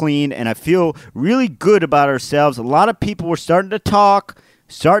went clean, and I feel really good about ourselves. A lot of people were starting to talk,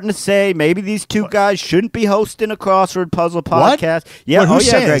 starting to say maybe these two guys shouldn't be hosting a crossword puzzle podcast. What? Yeah, who's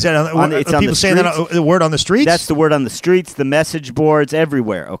saying Greg. It's people saying that the word on the streets? That's the word on the streets, the message boards,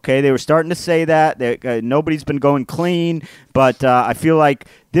 everywhere. Okay, they were starting to say that. Nobody's been going clean, but I feel like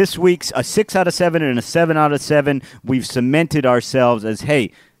this week's a 6 out of 7 and a 7 out of 7. We've cemented ourselves as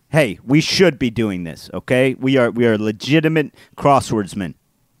Hey, we should be doing this, okay? We are legitimate crosswordsmen.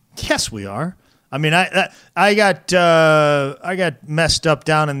 Yes, we are. I mean, I got messed up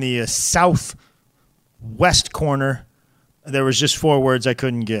down in the southwest corner. There was just 4 words I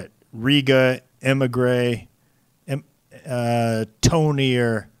couldn't get: Riga, emigre,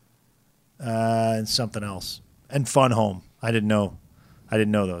 Tonier, and something else, and fun home. I didn't know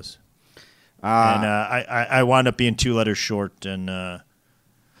those, and I wound up being 2 letters short, and.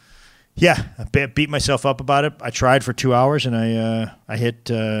 Yeah, I beat myself up about it. I tried for 2 hours, and I hit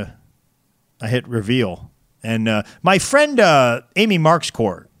reveal. And my friend Amy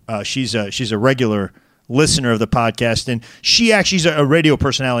Markscourt, she's a regular listener of the podcast, and she's a radio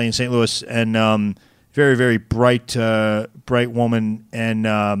personality in St. Louis, and very, very bright woman.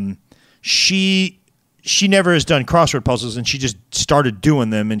 And she never has done crossword puzzles, and she just started doing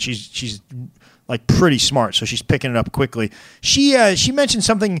them, and she's like pretty smart, so she's picking it up quickly. She mentioned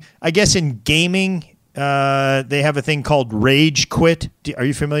something, I guess, in gaming. They have a thing called Rage Quit. Are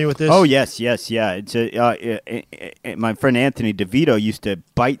you familiar with this? Oh yes, yeah. It's my friend Anthony DeVito used to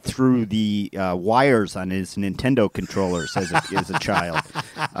bite through the wires on his Nintendo controllers as a child.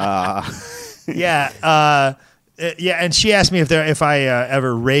 Yeah. And she asked me if I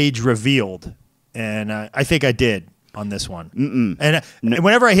ever rage revealed, and I think I did on this one. Mm-mm. And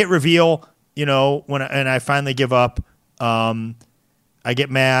whenever I hit reveal. When I finally give up, I get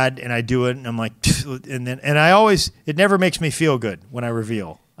mad and I do it, and I'm like, and I always, it never makes me feel good when I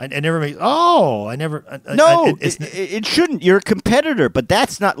reveal. It shouldn't. You're a competitor, but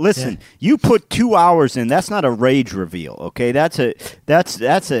that's not. Listen, you put 2 hours in. That's not a rage reveal. Okay, that's a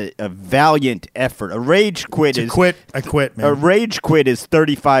valiant effort. A rage quit is quit. I quit, man. A rage quit is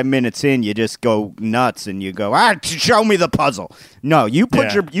 35 minutes in. You just go nuts and you go, show me the puzzle. No, you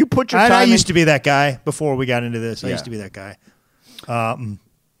put your time. I used to be that guy before we got into this. I used to be that guy. No,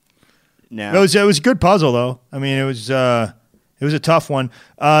 it was a good puzzle though. I mean, it was a tough one.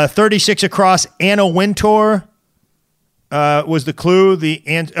 36 across. Anna Wintour was the clue. The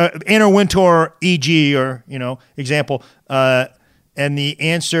Anna Wintour, e.g., or example. And the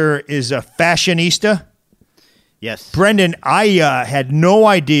answer is a fashionista. Yes, Brendan. I had no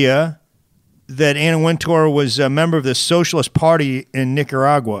idea that Anna Wintour was a member of the Socialist Party in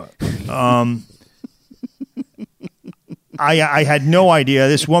Nicaragua. I had no idea.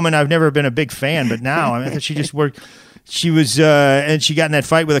 This woman, I've never been a big fan, but now I thought she just worked. She was, and she got in that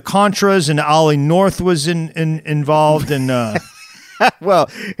fight with the Contras, and Ollie North was involved. And well,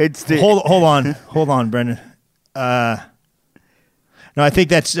 it's the hold on, Brendan. No, I think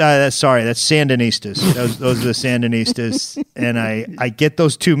that's Sandinistas. Those are the Sandinistas, and I get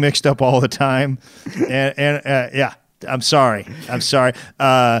those two mixed up all the time. And yeah. I'm sorry.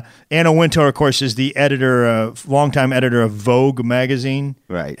 Anna Wintour, of course, is the longtime editor of Vogue magazine,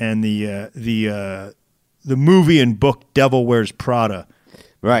 right? And the the movie and book Devil Wears Prada.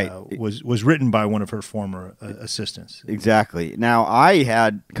 Right. Was written by one of her former assistants. Exactly. Now, I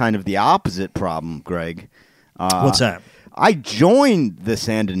had kind of the opposite problem, Greg. What's that? I joined the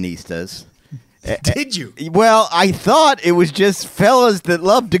Sandinistas. Did you? Well, I thought it was just fellas that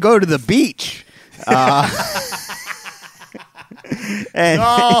love to go to the beach. And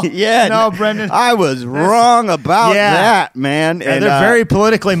no, Brendan. I was wrong about that, man. And they're very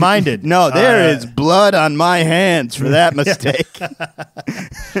politically minded. No, there is blood on my hands for that mistake.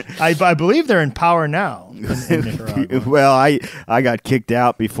 I believe they're in power now in Nicaragua. Well, I got kicked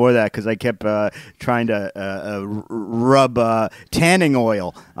out before that because I kept trying to rub tanning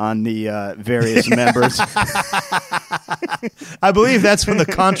oil on the various members. I believe that's when the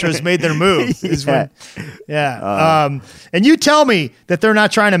Contras made their move. And you tell me that they're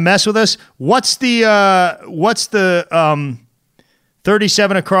not trying to mess with us. What's the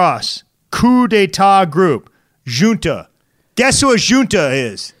 37 across coup d'etat group junta? Guess who a junta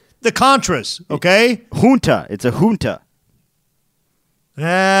is? The Contras. Okay, junta. It's a junta.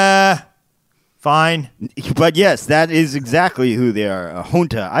 Fine. But yes, that is exactly who they are. A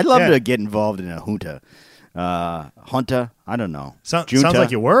junta. I'd love to get involved in a junta. Junta. I don't know. Sounds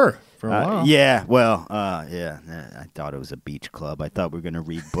like you were. For a while. Yeah, well, I thought it was a beach club. I thought we were going to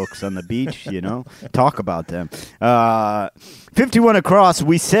read books on the beach, talk about them. 51 across,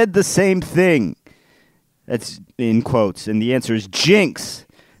 we said the same thing. That's in quotes, and the answer is jinx.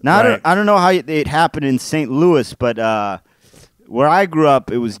 Now, right. I don't know how it happened in St. Louis, but where I grew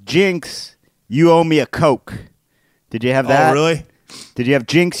up, it was jinx, you owe me a Coke. Did you have that? Oh, really? Did you have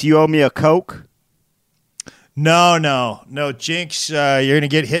jinx, you owe me a Coke? No, Jinx, you're going to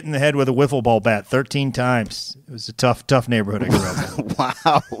get hit in the head with a wiffle ball bat 13 times. It was a tough neighborhood I grew up in.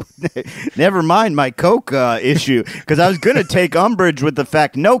 Wow. Never mind my Coke issue, because I was going to take umbrage with the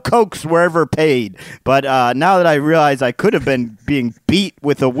fact no Cokes were ever paid. But now that I realize I could have been being beat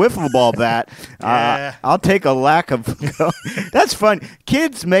with a wiffle ball bat, I'll take a lack of Coke. That's fun.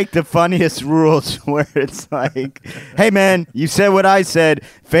 Kids make the funniest rules where it's like, hey, man, you said what I said.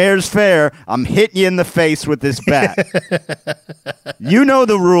 Fair's fair. I'm hitting you in the face with this bat. You know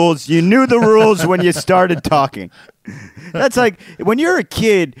the rules. You knew the rules when you started talking. That's like when you're a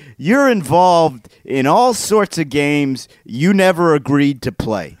kid, you're involved in all sorts of games you never agreed to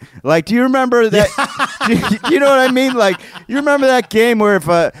play. Like, do you remember that? Do you know what I mean? Like, you remember that game where if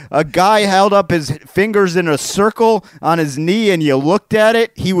a guy held up his fingers in a circle on his knee and you looked at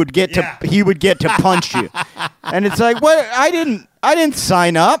it, he would get to punch you. And it's like, what? I didn't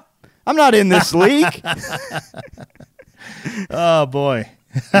sign up. I'm not in this league. Oh boy.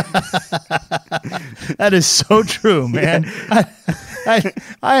 That is so true, man.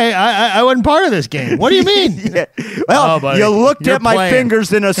 I wasn't part of this game. What do you mean? Yeah. Well, you looked at my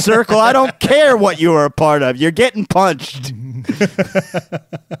fingers in a circle. I don't care what you were a part of. You're getting punched.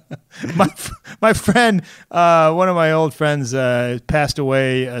 My friend, one of my old friends, passed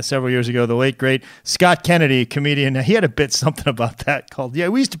away several years ago. The late great Scott Kennedy, comedian. He had a bit something about that called. Yeah,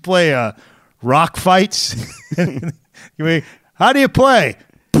 we used to play rock fights. How do you play?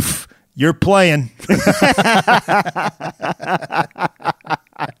 Poof, you're playing.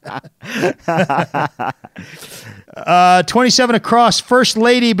 27 across, first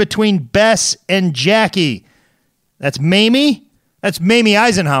lady between Bess and Jackie. That's Mamie. That's Mamie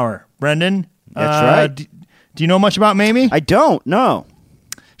Eisenhower, Brendan. That's right. Do you know much about Mamie? I don't, no.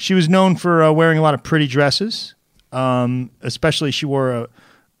 She was known for wearing a lot of pretty dresses. Especially she wore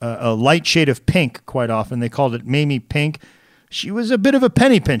a light shade of pink quite often. They called it Mamie Pink. She was a bit of a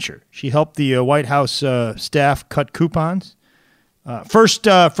penny pincher. She helped the White House staff cut coupons. First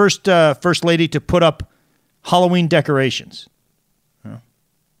lady to put up Halloween decorations.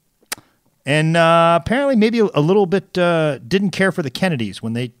 And apparently maybe a little bit didn't care for the Kennedys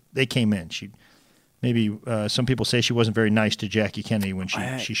when they came in. Some people say she wasn't very nice to Jackie Kennedy when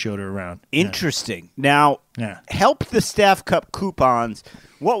she showed her around. Interesting. Now, helped the staff cut coupons.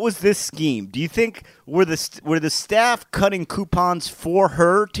 What was this scheme? Do you think were the staff cutting coupons for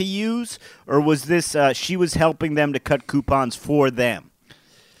her to use, or was this she was helping them to cut coupons for them?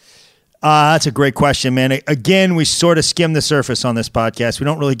 That's a great question, man. Again, we sort of skim the surface on this podcast. We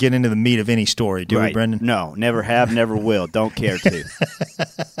don't really get into the meat of any story, do we, Brendan? No, never have, never will. Don't care to.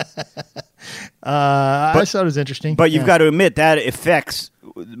 I thought it was interesting. But you've got to admit that affects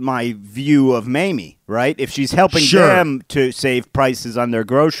my view of Mamie, right? If she's helping them to save prices on their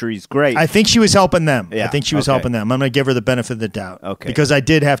groceries, great. I think she was helping them. Yeah. I think she was helping them. I'm going to give her the benefit of the doubt. Okay. Because I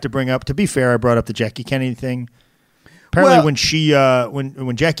did have to bring up, to be fair, I brought up the Jackie Kennedy thing. Apparently when she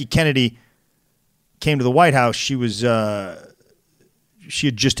when Jackie Kennedy came to the White House, she was she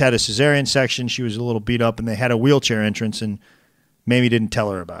had just had a cesarean section. She was a little beat up, and they had a wheelchair entrance, and Mamie didn't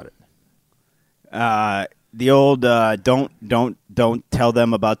tell her about it. The old don't tell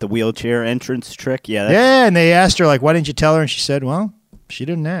them about the wheelchair entrance trick. Yeah, yeah. And they asked her, like, why didn't you tell her? And she said, well, she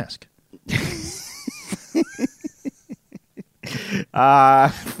didn't ask.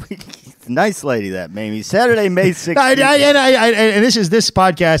 Nice lady, that Mamie. Saturday, May 16th. And this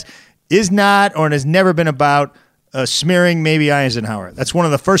podcast is not or has never been about smearing Mamie Eisenhower. That's one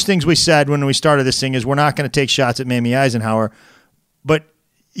of the first things we said when we started this thing is we're not going to take shots at Mamie Eisenhower. But,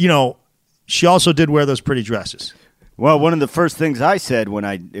 she also did wear those pretty dresses. Well, one of the first things I said when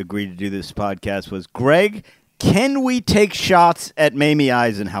I agreed to do this podcast was, Greg, can we take shots at Mamie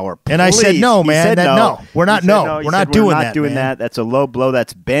Eisenhower? Please. And I said, no, man. No. We're not. We're not doing that. That's a low blow.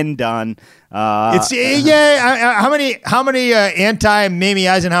 That's been done. How many anti-Mamie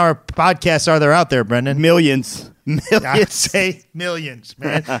Eisenhower podcasts are there out there, Brendan? Millions. I'd say millions,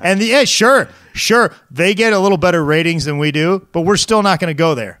 man. And sure, they get a little better ratings than we do, but we're still not going to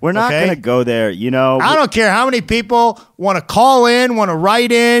go there. We're not going to go there. I don't care how many people want to call in, want to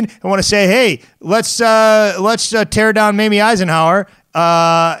write in, and want to say, "Hey, let's tear down Mamie Eisenhower."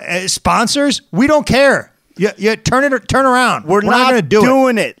 Sponsors, we don't care. You turn around. We're not going to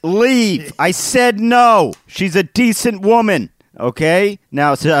doing it. Leave. I said no. She's a decent woman. Okay,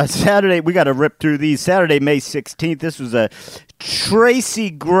 now Saturday, we got to rip through these. Saturday, May 16th, this was a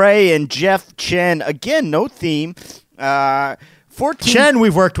Tracy Gray and Jeff Chen. Again, no theme. 14. Chen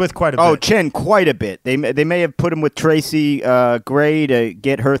we've worked with quite a bit. Oh, Chen, quite a bit. They may have put him with Tracy Gray to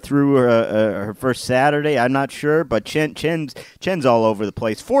get her through her first Saturday. I'm not sure, but Chen's all over the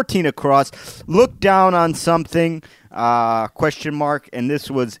place. 14 across. Look down on something, question mark, and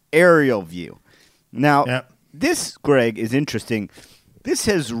this was aerial view. Now... Yep. This, Greg, is interesting. This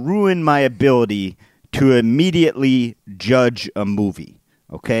has ruined my ability to immediately judge a movie,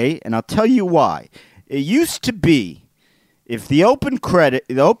 okay? And I'll tell you why. It used to be if the opening credits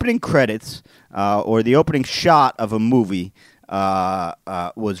or the opening shot of a movie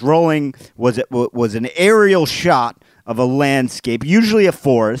was rolling, was an aerial shot of a landscape, usually a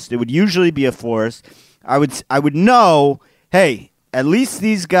forest. It would usually be a forest. I would know, hey, at least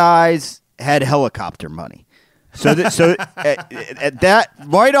these guys had helicopter money. So at that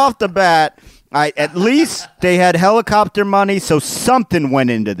right off the bat, at least they had helicopter money, so something went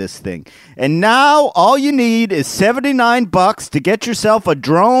into this thing. And now all you need is $79 to get yourself a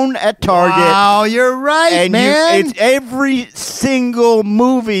drone at Target. Wow, you're right, and man. It's every single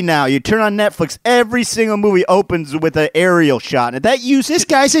movie now. You turn on Netflix, every single movie opens with an aerial shot. And this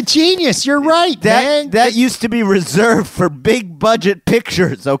guy's a genius. You're right, man. That used to be reserved for big budget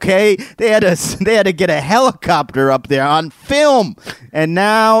pictures. Okay, they had to get a helicopter up there on film, and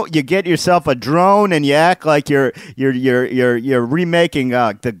now you get yourself a drone and you act like you're remaking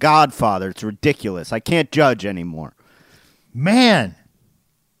The Godfather. It's ridiculous. I can't judge anymore. Man,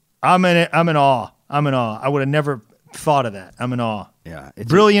 I'm in awe. I would have never thought of that. I'm in awe. Yeah,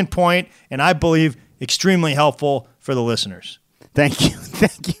 brilliant point, and I believe extremely helpful for the listeners. Thank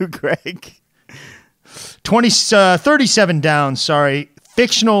you, Greg. 37 down. Sorry,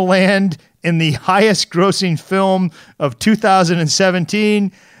 fictional land in the highest grossing film of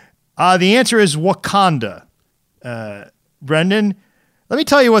 2017. The answer is Wakanda. Brendan, let me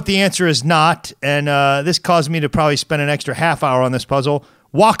tell you what the answer is not, and this caused me to probably spend an extra half hour on this puzzle.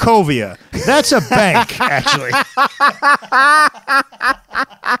 Wachovia. That's a bank, actually.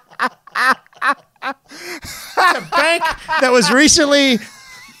 It's a bank that was recently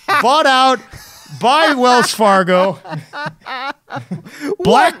bought out by Wells Fargo.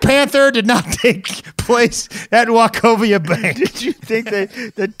 Black Panther did not take place at Wachovia Bank. Did you think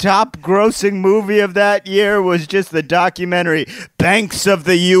that the top grossing movie of that year was just the documentary Banks of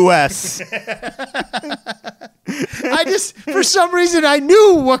the U.S.? For some reason, I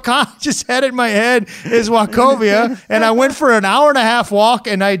knew Wakanda, just had it in my head is Wachovia, and I went for an hour and a half walk,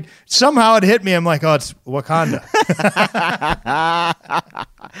 and somehow it hit me. I'm like, oh, it's Wakanda.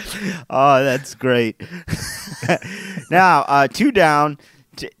 Oh, that's great. Now, 2 down,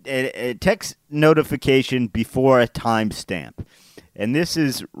 a text notification before a timestamp. And this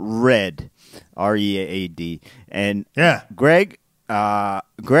is Red, R-E-A-D. And yeah, Greg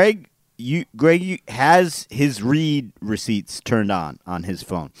has his read receipts turned on his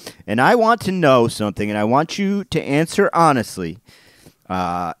phone. And I want to know something, and I want you to answer honestly.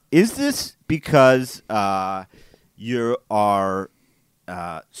 Is this because you are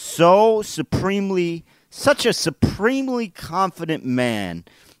such a supremely confident man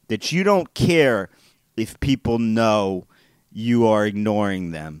that you don't care if people know you are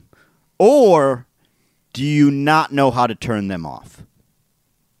ignoring them? Or do you not know how to turn them off?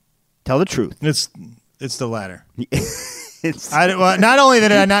 Tell the truth. It's the latter. It's Not only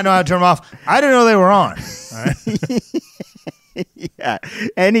did I not know how to turn them off, I didn't know they were on. All right?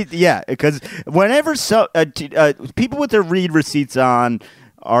 Because whenever people with their read receipts on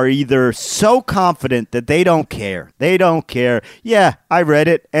are either so confident that they don't care. They don't care. Yeah, I read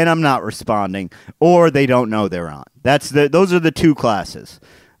it and I'm not responding, or they don't know they're on. Those are the two classes.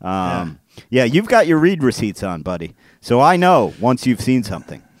 Yeah, you've got your read receipts on, buddy. So I know once you've seen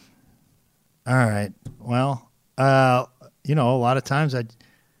something. All right. Well, a lot of times I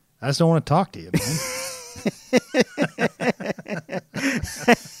just don't want to talk to you, man.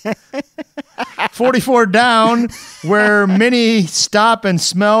 44 down, where many stop and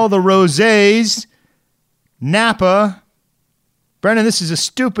smell the rosés. Napa. Brendan, this is a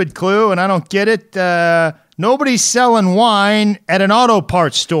stupid clue, and I don't get it. Nobody's selling wine at an auto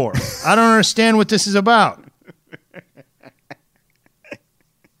parts store. I don't understand what this is about.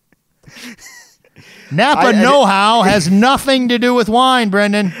 Napa know-how has nothing to do with wine,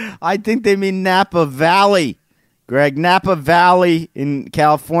 Brendan. I think they mean Napa Valley, Greg. Napa Valley in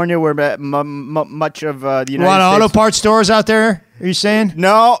California, where much of the United States... A lot of auto parts stores out there, are you saying?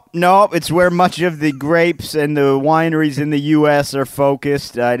 No, it's where much of the grapes and the wineries in the U.S. are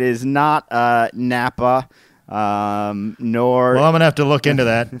focused. It is not Napa, nor... Well, I'm going to have to look into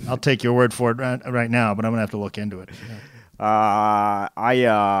that. I'll take your word for it right now, but I'm going to have to look into it. Yeah.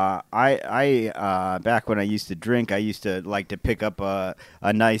 Back when I used to drink, I used to like to pick up a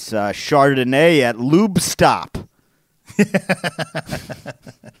nice Chardonnay at Lube Stop. You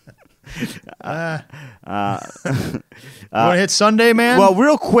want to hit Sunday, man? Well,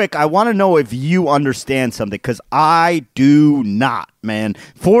 real quick, I want to know if you understand something, because I do not, man.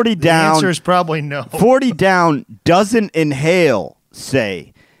 40 down. The answer is probably no. 40 down doesn't inhale,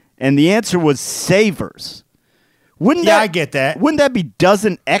 say. And the answer was savors. I get that. Wouldn't that be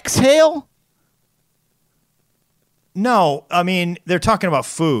doesn't exhale? No, I mean, they're talking about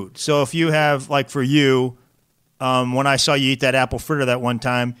food. So if you have, like for you, when I saw you eat that apple fritter that one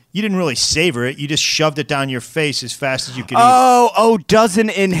time, you didn't really savor it. You just shoved it down your face as fast as you could eat. Oh,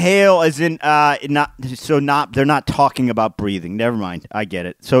 doesn't inhale as in they're not talking about breathing. Never mind. I get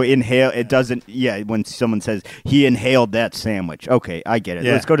it. So inhale, it doesn't, when someone says he inhaled that sandwich. Okay, I get it.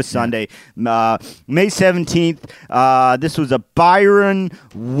 Yeah. Let's go to Sunday. May 17th. This was a Byron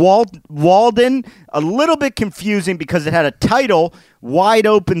Walden. A little bit confusing because it had a title, Wide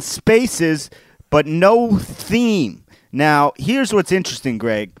Open Spaces, but no theme. Now, here's what's interesting,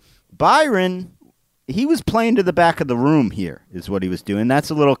 Greg. Byron, he was playing to the back of the room here, is what he was doing. That's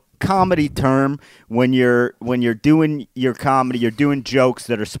a little comedy term when you're doing your comedy, you're doing jokes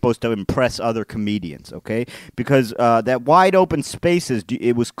that are supposed to impress other comedians, okay? Because that Wide Open Spaces,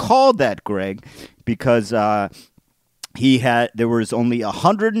 it was called that, Greg, because there was only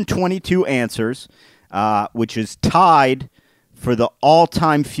 122 answers, which is tied for the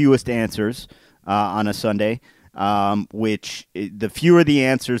all-time fewest answers on a Sunday, which the fewer the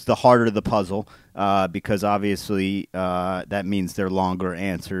answers, the harder the puzzle, because obviously that means they're longer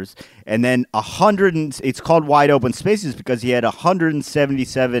answers. And then it's called Wide Open Spaces because he had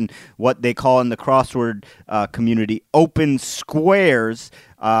 177 what they call in the crossword community open squares,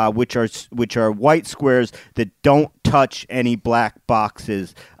 which are white squares that don't touch any black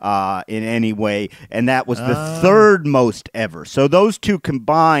boxes in any way, and that was the third most ever. So those two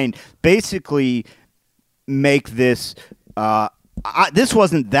combined basically make this. This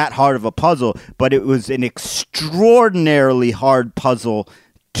wasn't that hard of a puzzle, but it was an extraordinarily hard puzzle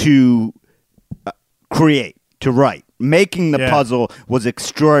to create, to write. Making the puzzle was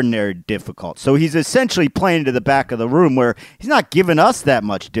extraordinarily difficult. So he's essentially playing to the back of the room where he's not giving us that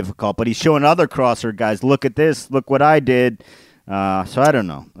much difficult, but he's showing other crosser guys, look at this, look what I did. So I don't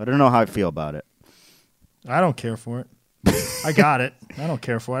know. I don't know how I feel about it. I don't care for it. I got it. I don't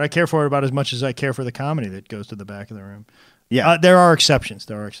care for it. I care for it about as much as I care for the comedy that goes to the back of the room. Yeah, there are exceptions.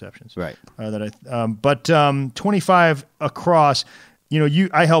 Right. But 25 across.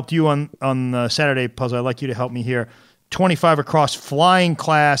 I helped you on the Saturday puzzle. I'd like you to help me here. 25 across, flying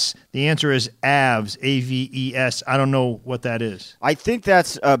class. The answer is AVES, A-V-E-S. I don't know what that is. I think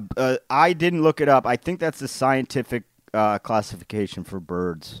that's. I didn't look it up. I think that's the scientific classification for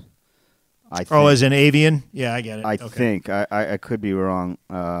birds. As an avian? Yeah, I get it. I think. I could be wrong.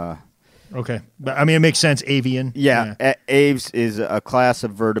 Okay. But, I mean, it makes sense, avian. Yeah. Aves is a class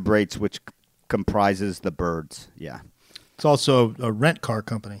of vertebrates which comprises the birds. Yeah. It's also a rent car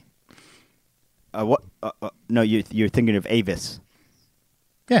company. What? No, you're thinking of Avis.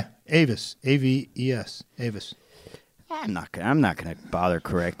 Yeah, Avis. A-V-E-S. Avis. I'm not gonna bother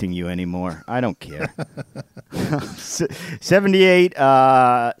correcting you anymore. I don't care. 78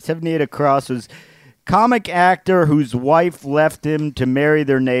 across was comic actor whose wife left him to marry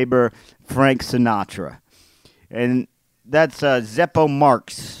their neighbor Frank Sinatra, and that's Zeppo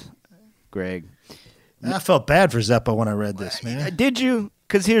Marx. Greg, I felt bad for Zeppo when I read this, man. Did you?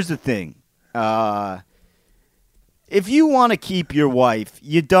 Because here's the thing. If you want to keep your wife,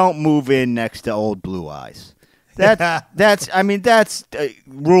 you don't move in next to old Blue Eyes. That's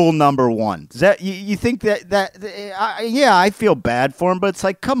rule number one. You think I feel bad for him, but it's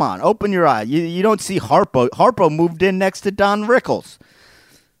like, come on, open your eye. You don't see Harpo. Harpo moved in next to Don Rickles.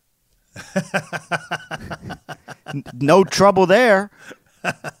 No trouble there.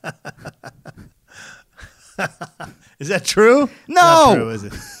 Is that true? No. Not true, is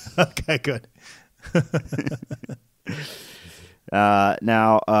it? Okay, good.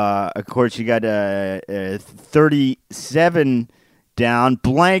 Now, of course, you got 37 down.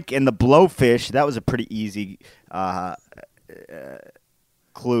 Blank and the Blowfish. That was a pretty easy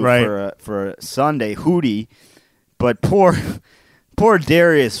clue for Sunday. Hootie. But poor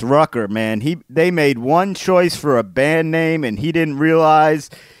Darius Rucker, man. They made one choice for a band name, and he didn't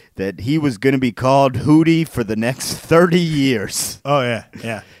realize that he was going to be called Hootie for the next 30 years. Oh, yeah,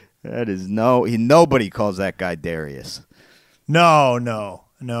 yeah. That is nobody calls that guy Darius. No.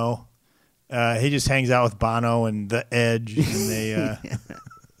 He just hangs out with Bono and The Edge,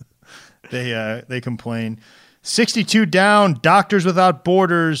 and they complain. 62 down, Doctors Without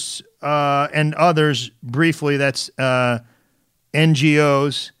Borders and others, briefly, that's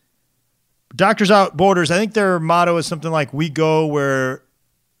NGOs. Doctors Without Borders, I think their motto is something like, we go where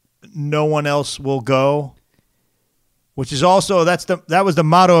no one else will go, which is also, that was the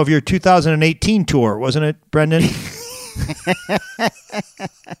motto of your 2018 tour, wasn't it, Brendan?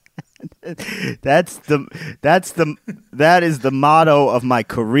 That is the motto of my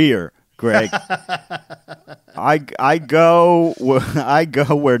career, Greg. I go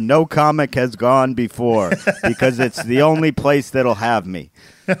where no comic has gone before because it's the only place that'll have me.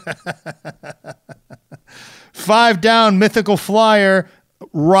 5 down, Mythical Flyer,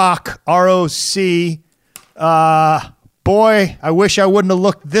 Rock, R-O-C. Boy, I wish I wouldn't have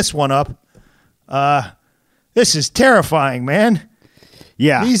looked this one up. This is terrifying, man.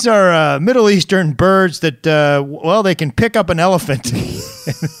 Yeah. These are Middle Eastern birds that, they can pick up an elephant. Yeah.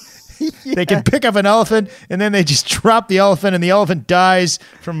 They can pick up an elephant, and then they just drop the elephant, and the elephant dies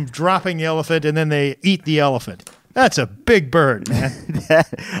from dropping the elephant, and then they eat the elephant. That's a big bird, man.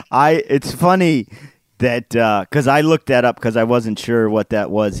 It's funny that because I looked that up because I wasn't sure what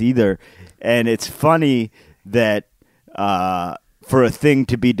that was either, and it's funny that for a thing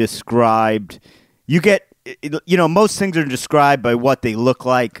to be described, you get. Most things are described by what they look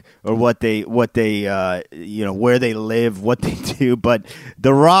like or what they where they live, what they do. But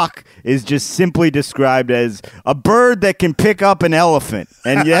the Rock is just simply described as a bird that can pick up an elephant.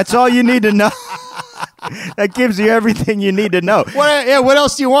 And that's all you need to know. That gives you everything you need to know. What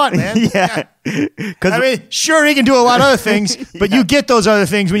else do you want, man? Yeah. Sure, he can do a lot of other things, but you get those other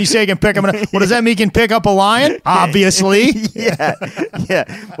things when you say he can pick up. Well, does that mean he can pick up a lion? Obviously. Yeah.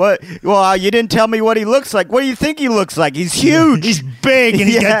 Well, you didn't tell me what he looks like. What do you think he looks like? He's huge. He's big, and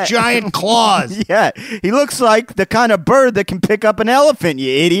he's got giant claws. Yeah. He looks like the kind of bird that can pick up an elephant,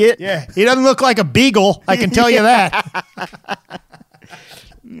 you idiot. Yeah. He doesn't look like a beagle, I can tell you that.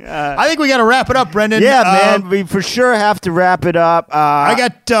 I think we got to wrap it up, Brendan. Yeah, man, we for sure have to wrap it up. I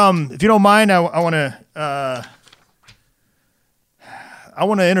got, if you don't mind, I want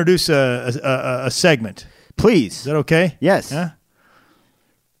to introduce a segment. Please. Is that okay? Yes. Yeah.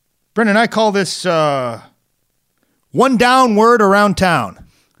 Brendan, I call this one down word around town.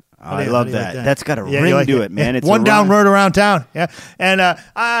 I love that. That's got a ring like to it, man. It's one down word around town. Yeah, and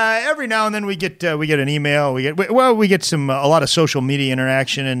every now and then we get an email. We get a lot of social media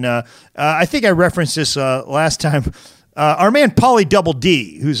interaction, and I think I referenced this last time. Our man Paulie Double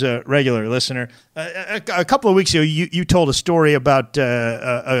D, who's a regular listener, a couple of weeks ago, you told a story about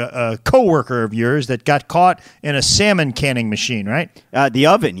a coworker of yours that got caught in a salmon canning machine, right? The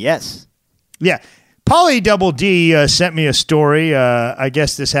oven, yes. Yeah. Paulie Double D sent me a story. I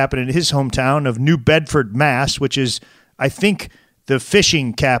guess this happened in his hometown of New Bedford, Mass., which is, I think, the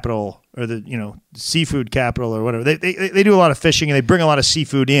fishing capital or the seafood capital or whatever. They do a lot of fishing and they bring a lot of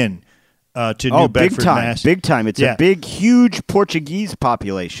seafood in to New Bedford, Mass. Big time. It's a big, huge Portuguese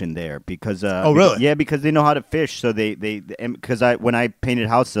population there because. Oh, really? Yeah, because they know how to fish. So when I painted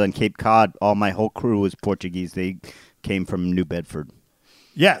houses on Cape Cod, all my whole crew was Portuguese. They came from New Bedford.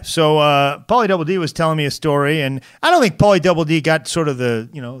 Yeah, so Paulie Double D was telling me a story, and I don't think Paulie Double D got sort of the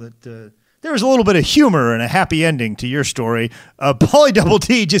there was a little bit of humor and a happy ending to your story. Paulie Double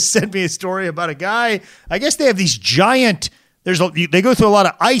D just sent me a story about a guy. I guess they have these giant. They go through a lot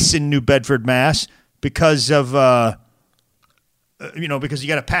of ice in New Bedford, Mass, because of because you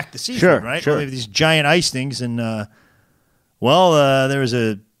got to pack the seafood, right? Sure. They have these giant ice things, and there was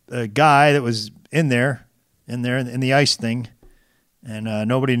a guy that was in the ice thing, and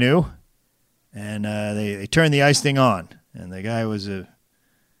nobody knew, and they turned the ice thing on, and the guy was a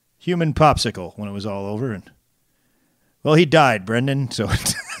human popsicle when it was all over, and he died, Brendan. So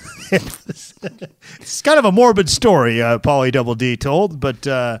it's kind of a morbid story, Paulie Double D told, but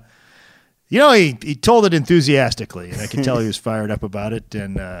he told it enthusiastically, and I could tell he was fired up about it,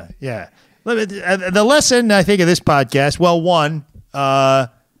 and the lesson I think of this podcast, one,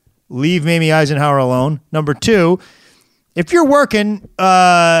 leave Mamie Eisenhower alone. Number 2, if you're working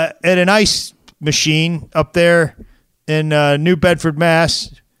at an ice machine up there in New Bedford,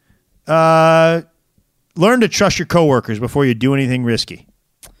 Mass, learn to trust your coworkers before you do anything risky.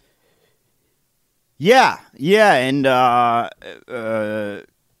 Yeah, and I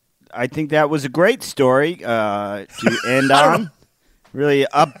think that was a great story to end on. Really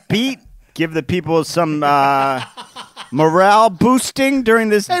upbeat, give the people some morale boosting during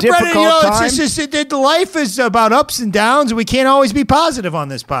this difficult time. It's just, life is about ups and downs, and we can't always be positive on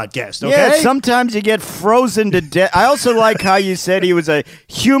this podcast, okay? Yeah, sometimes you get frozen to death. I also like how you said he was a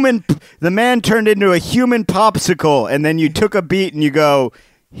human. The man turned into a human popsicle, and then you took a beat and you go,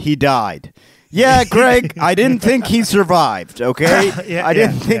 he died. Yeah, Greg, I didn't think he survived, okay? I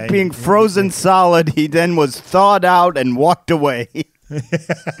didn't think being frozen solid, he then was thawed out and walked away.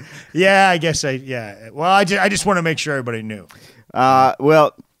 Yeah, I guess Well, I just want to make sure everybody knew.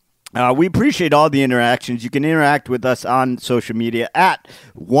 We appreciate all the interactions. You can interact with us on social media at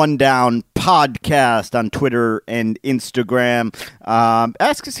One Down Podcast on Twitter and Instagram.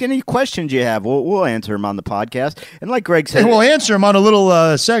 Ask us any questions you have. We'll answer them on the podcast. And like Greg said, and we'll answer them on a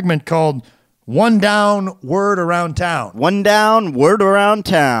little segment called One Down, Word Around Town. One Down, Word Around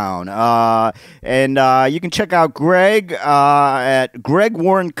Town. And you can check out Greg at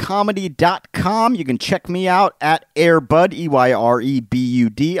gregwarrencomedy.com. You can check me out at Airbud,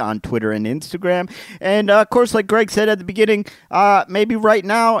 EYREBUD, on Twitter and Instagram. And, of course, like Greg said at the beginning, maybe right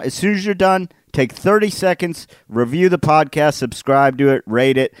now, as soon as you're done, take 30 seconds, review the podcast, subscribe to it,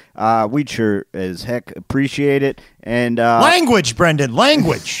 rate it. We'd sure as heck appreciate it. And language, Brendan,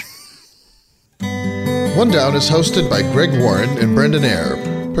 language. One Down is hosted by Greg Warren and Brendan Eyre,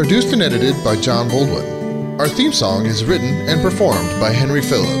 produced and edited by John Baldwin. Our theme song is written and performed by Henry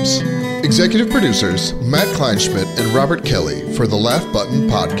Phillips. Executive producers Matt Kleinschmidt and Robert Kelly for the Laugh Button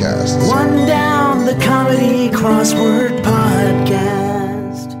Podcast. One Down, the comedy crossword podcast.